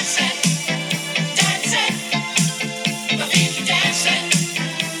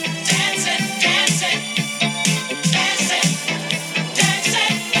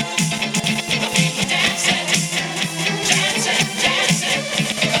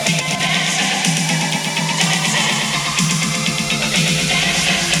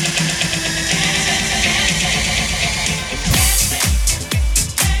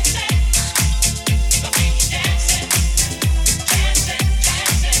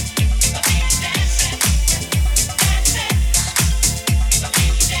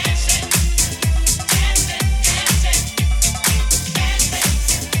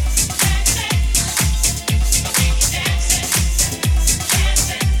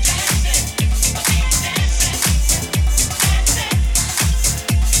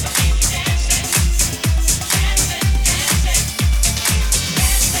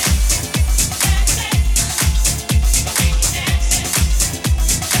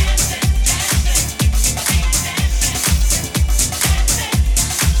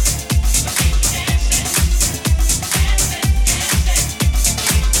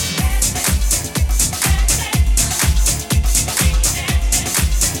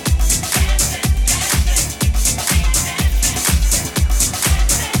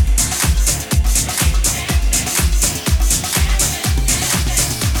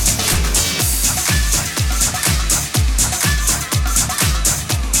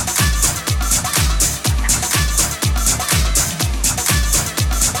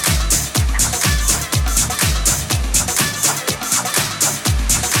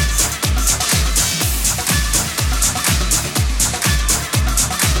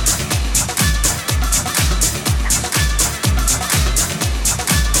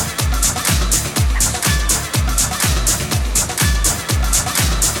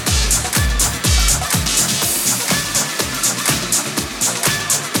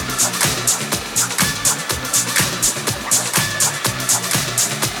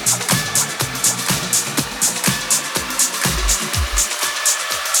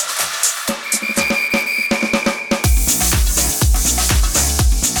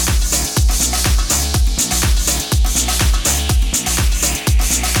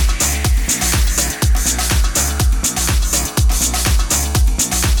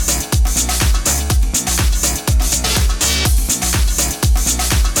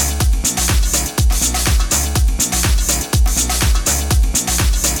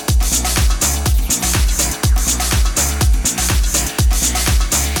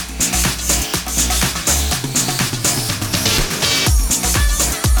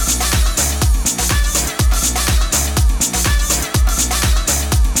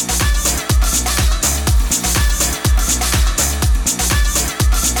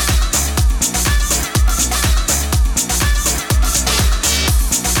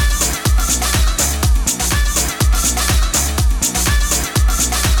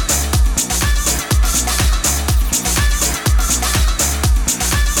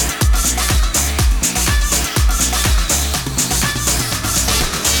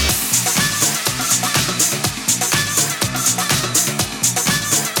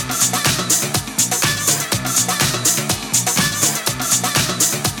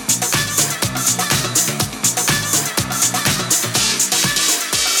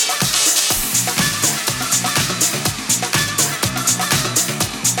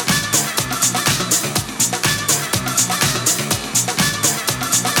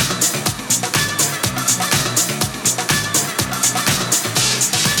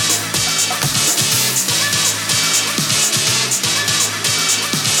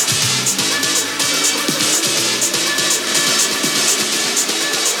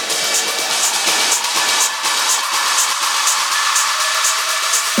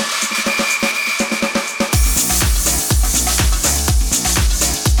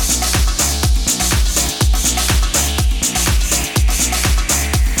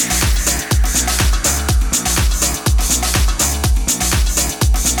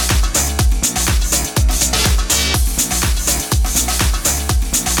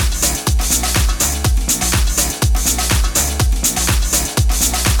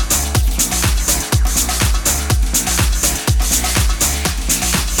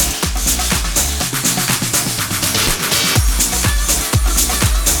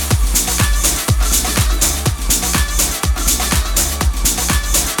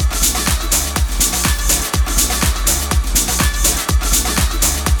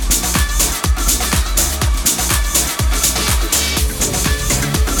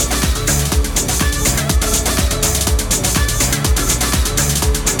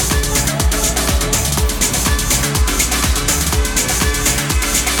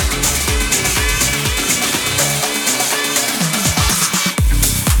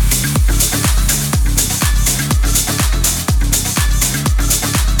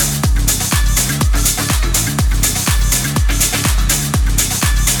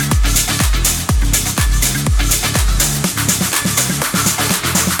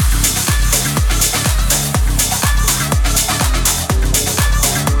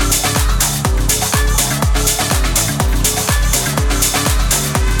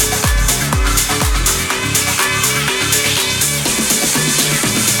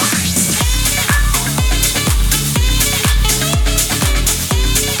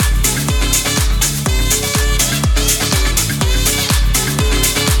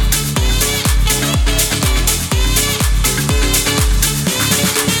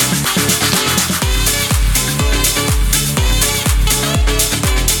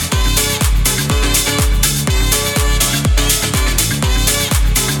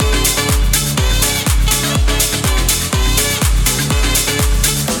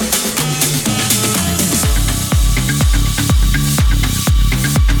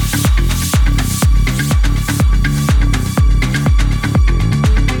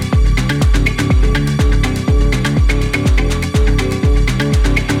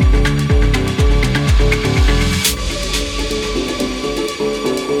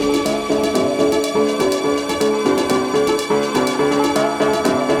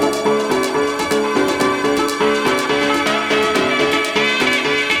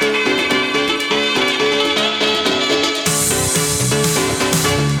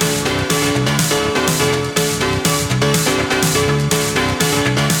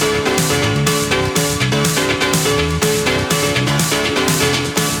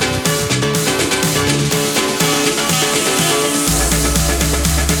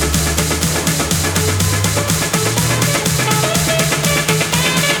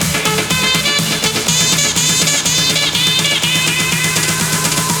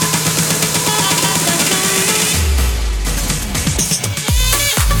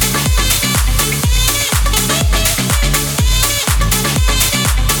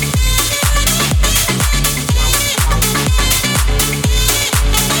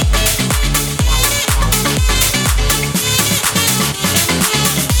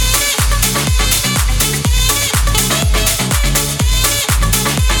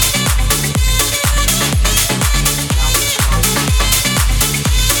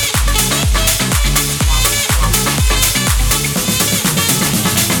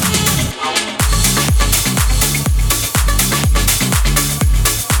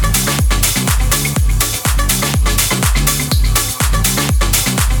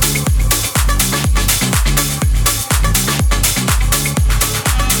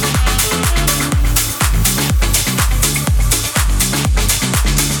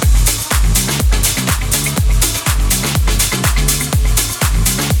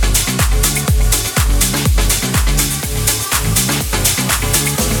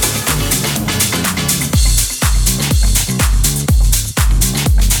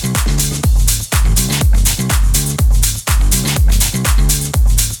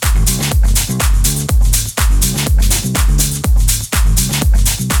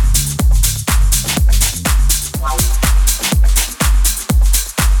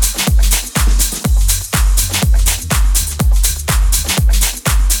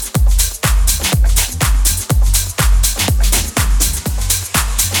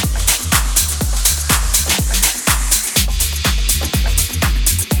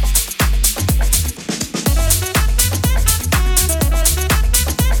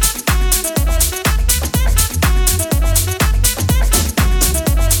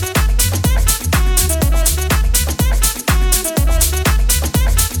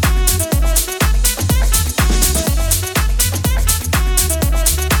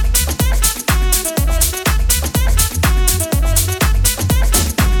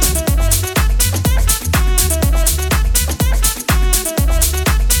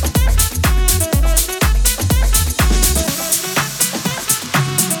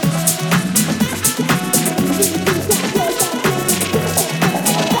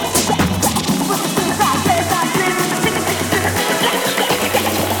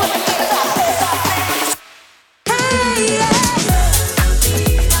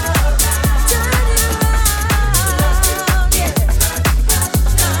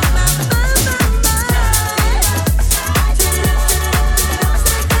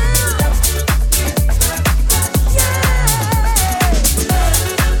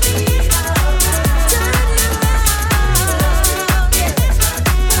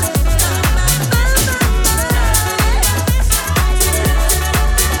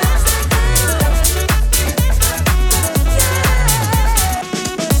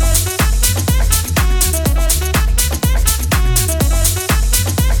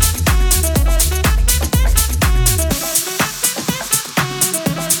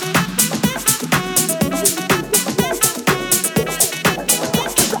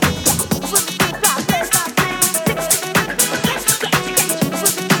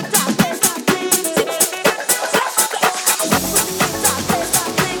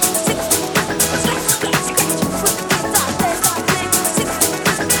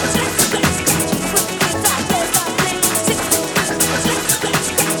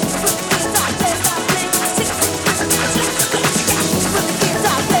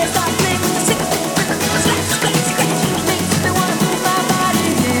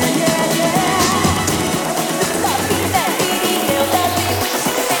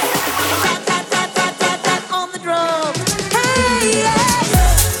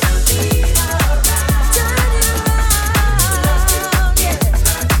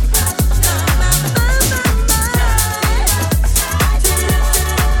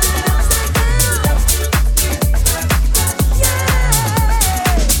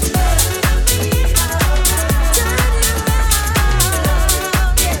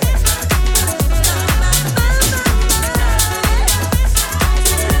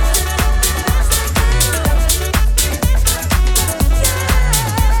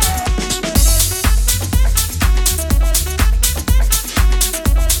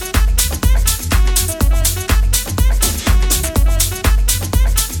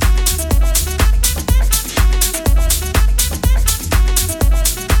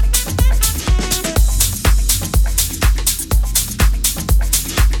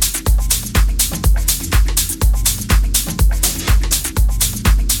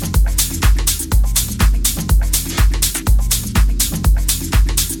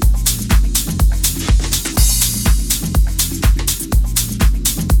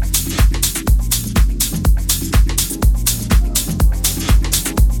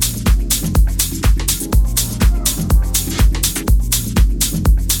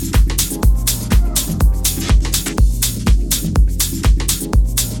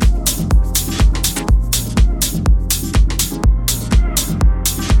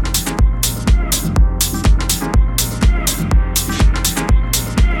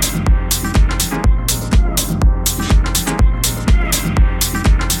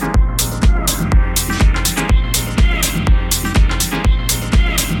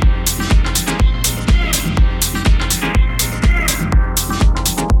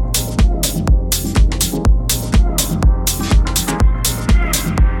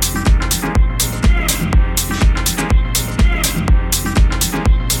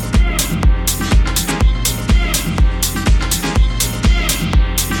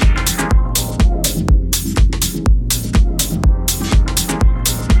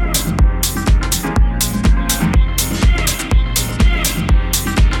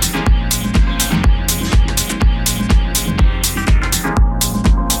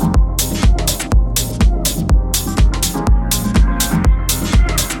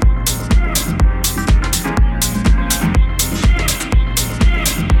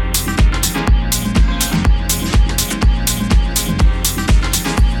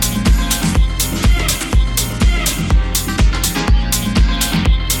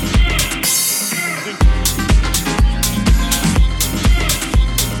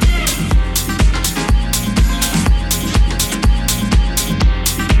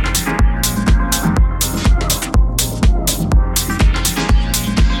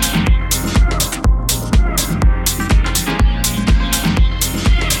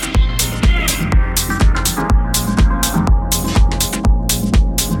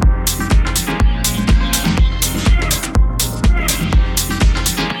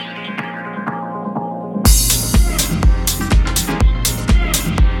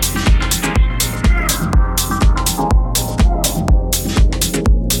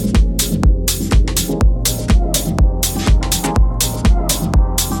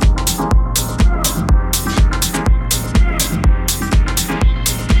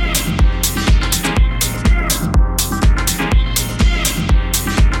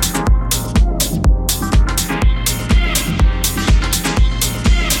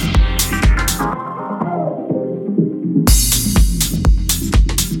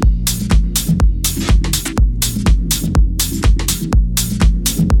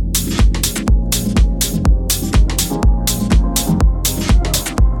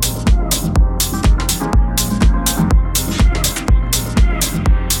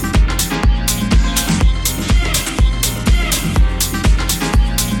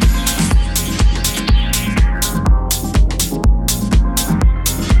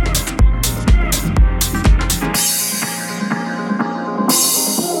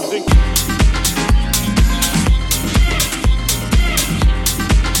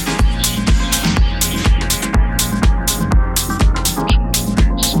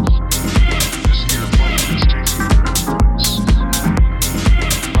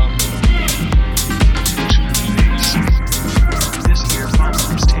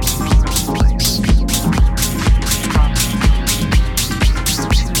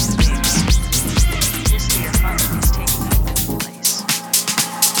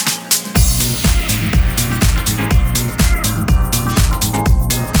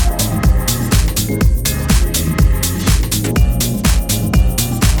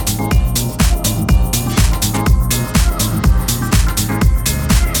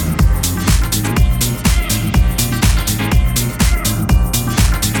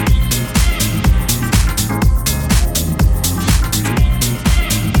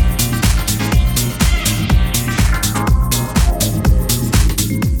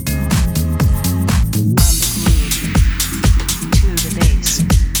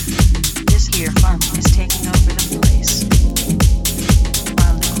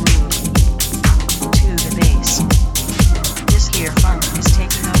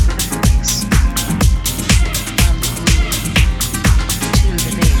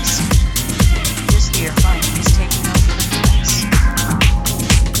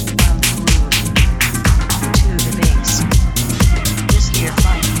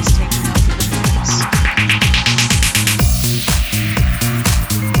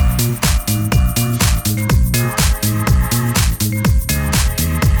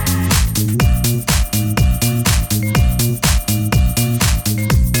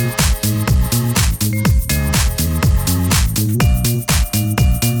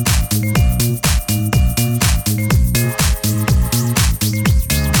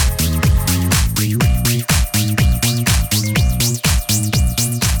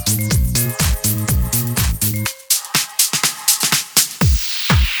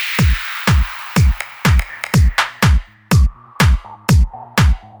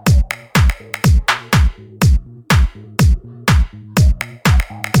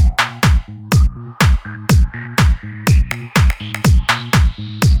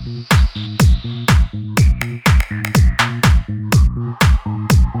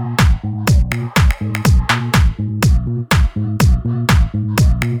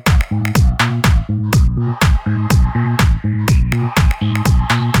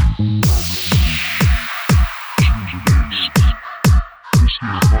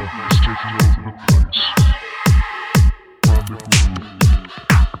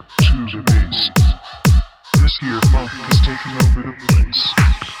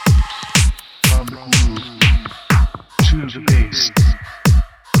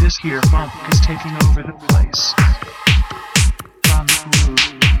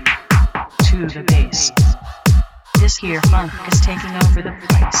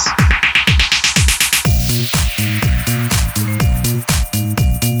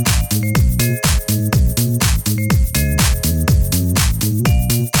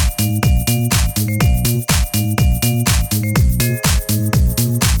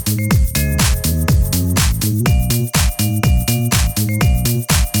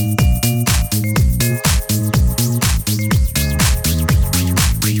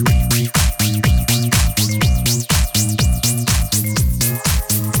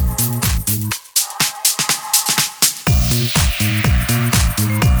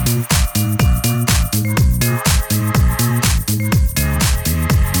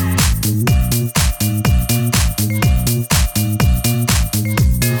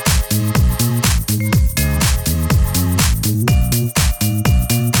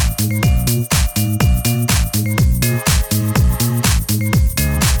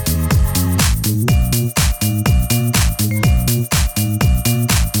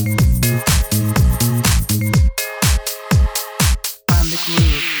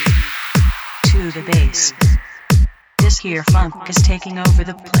 here funk is taking over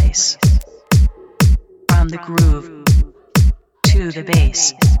the place. From the groove to the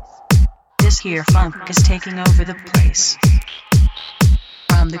bass. This here funk is taking over the place.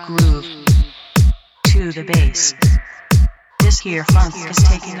 From the groove to the bass. This here funk is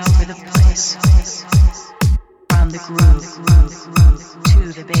taking over the place. From the groove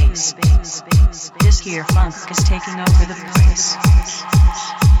to the bass. This here funk is taking over the place.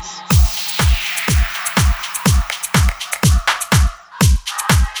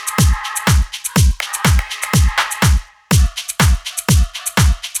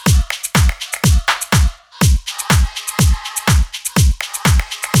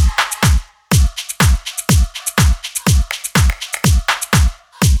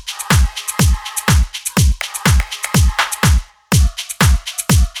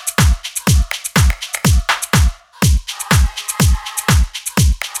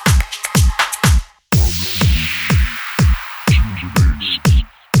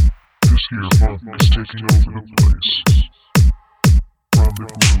 Is taking over the place. From the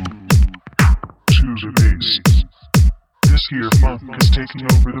groove to the bass. This here funk is taking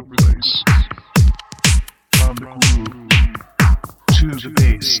over the place. From the groove to the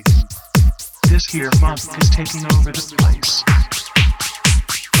bass. This here funk is taking over the place.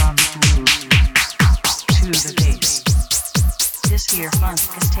 From the groove to the bass. This here funk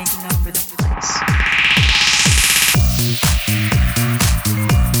is taking over the place.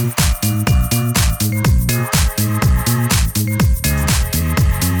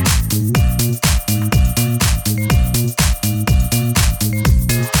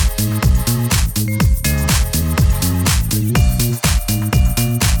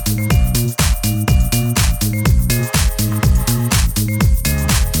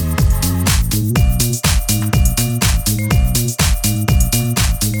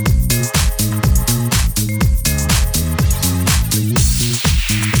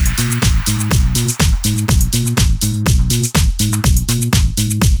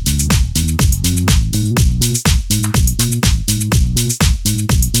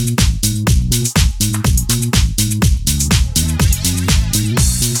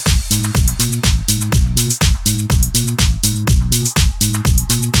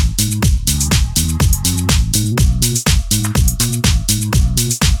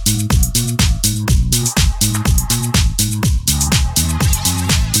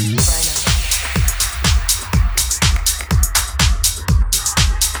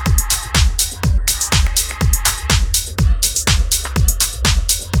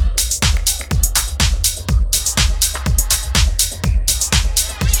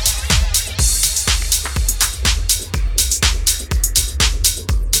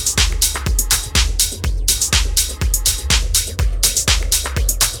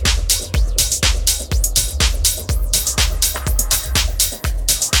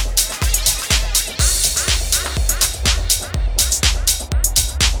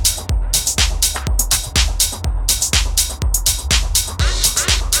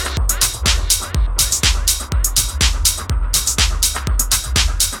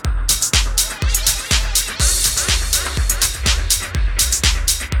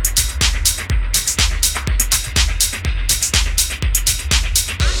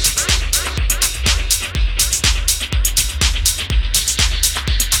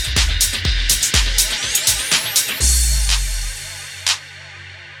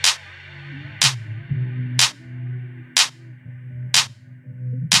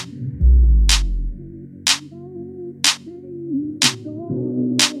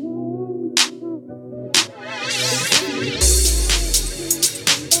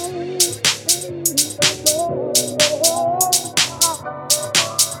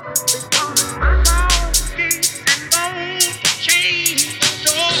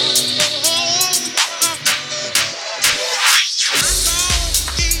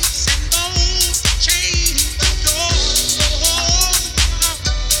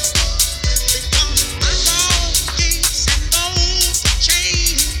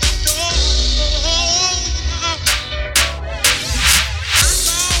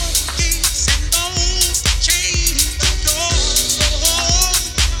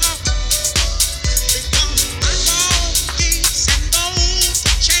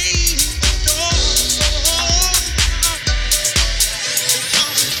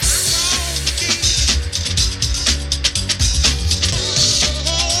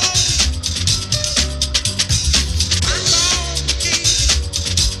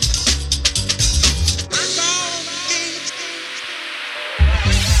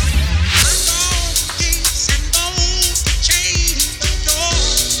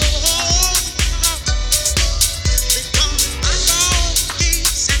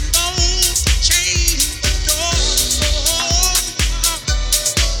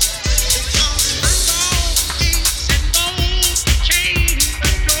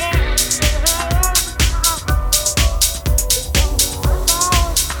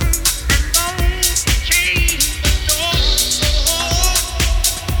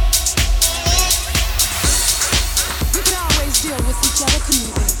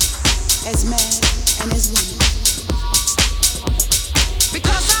 as man and as woman.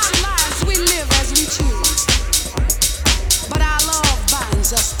 Because our lives we live as we choose, but our love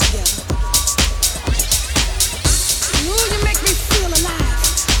binds us together. Ooh, you make me feel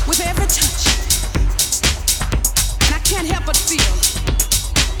alive with every touch, and I can't help but feel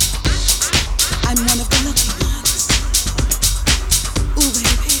I'm one of the lucky ones. Ooh,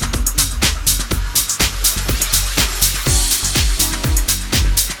 baby.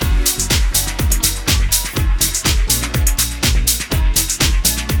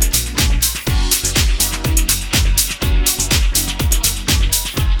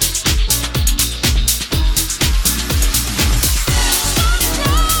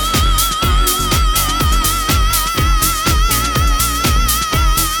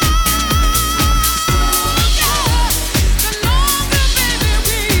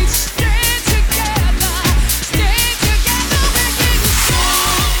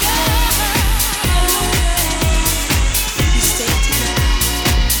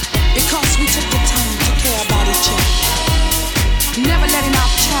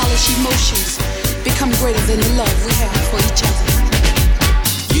 Emotions become greater than the love we have for each other.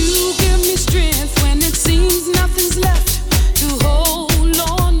 You give me strength when it seems nothing's left to hold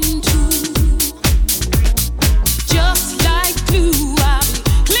on to. Just like glue, I'll be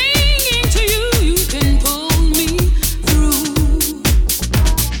clinging to you. You can pull me through.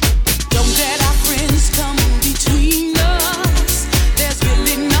 Don't let our friends come between us. There's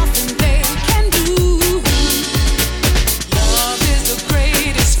really nothing they can do. Love is the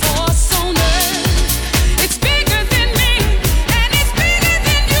greatest force on earth. It's bigger than me, and it's bigger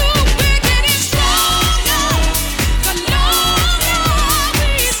than you. We're getting stronger the longer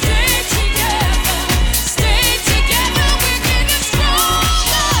we stay together. Stay together, we're getting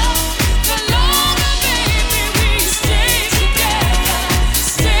stronger the longer, baby, we stay together.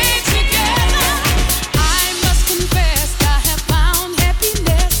 Stay together. I must confess I have found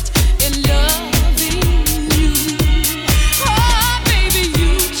happiness in loving you. Oh, baby,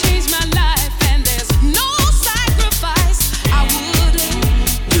 you changed my life, and there's no sacrifice I wouldn't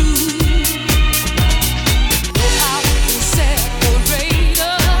do. No power can separate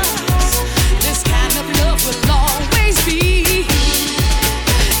us. This kind of love will always be.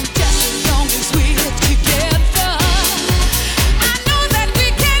 Just as long as we're together, I know that we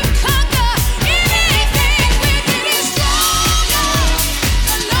can conquer anything. We're getting stronger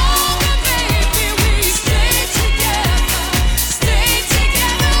the longer, baby, we stay together. Stay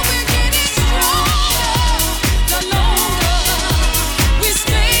together, we're getting stronger the longer we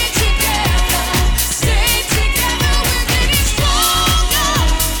stay together. Stay together, we're getting stronger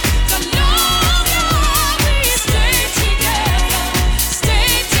the longer we stay together. Stay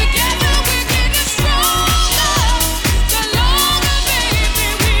together, we're getting stronger the longer, baby,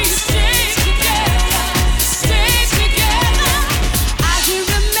 we stay together. Stay together. I hear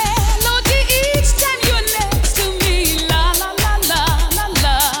a melody each time you're next to me. La la la la la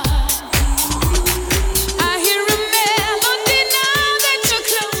la. I hear a melody now that you're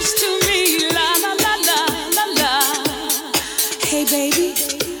close to me. La la la la la la. Hey baby,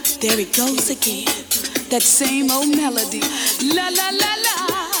 there it goes again. That same old melody. La la la la.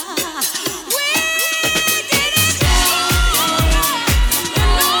 We're getting stronger the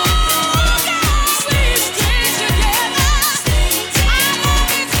longer we stay together. Our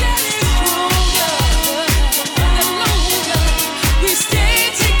love is getting stronger the longer we stay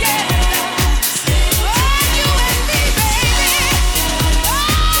together. Oh, you and me, baby.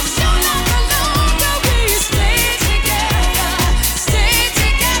 Oh, so long the longer we stay together. Stay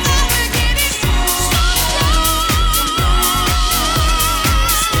together, we're getting stronger.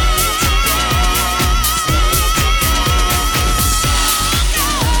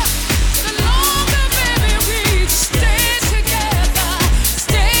 The longer, baby, we stay together.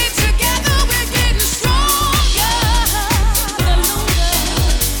 Stay together, we're getting stronger. The longer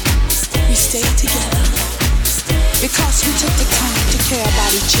we stay together, because we took the time to care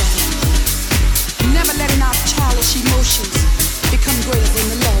about each other, never letting our childish emotions become greater than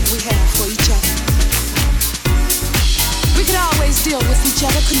the love we have for each other. We could always deal with each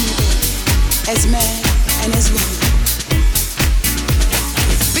other, couldn't we, baby? As man and as woman.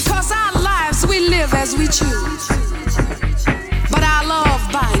 Because our lives we live as we choose, but our love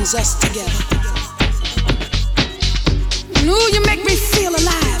binds us together. Ooh, you make me feel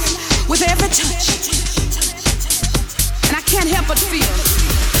alive with every touch, and I can't help but feel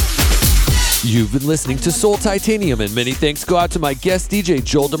You've been listening to Soul Titanium, and many thanks go out to my guest DJ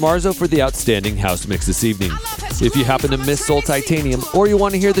Joel DiMarzo for the outstanding house mix this evening. If you happen to miss Soul Titanium or you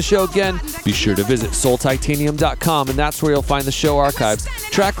want to hear the show again, be sure to visit soultitanium.com, and that's where you'll find the show archives,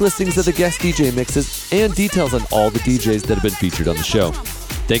 track listings of the guest DJ mixes, and details on all the DJs that have been featured on the show.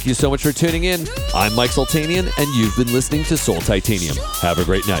 Thank you so much for tuning in. I'm Mike Sultanian, and you've been listening to Soul Titanium. Have a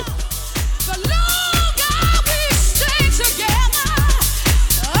great night.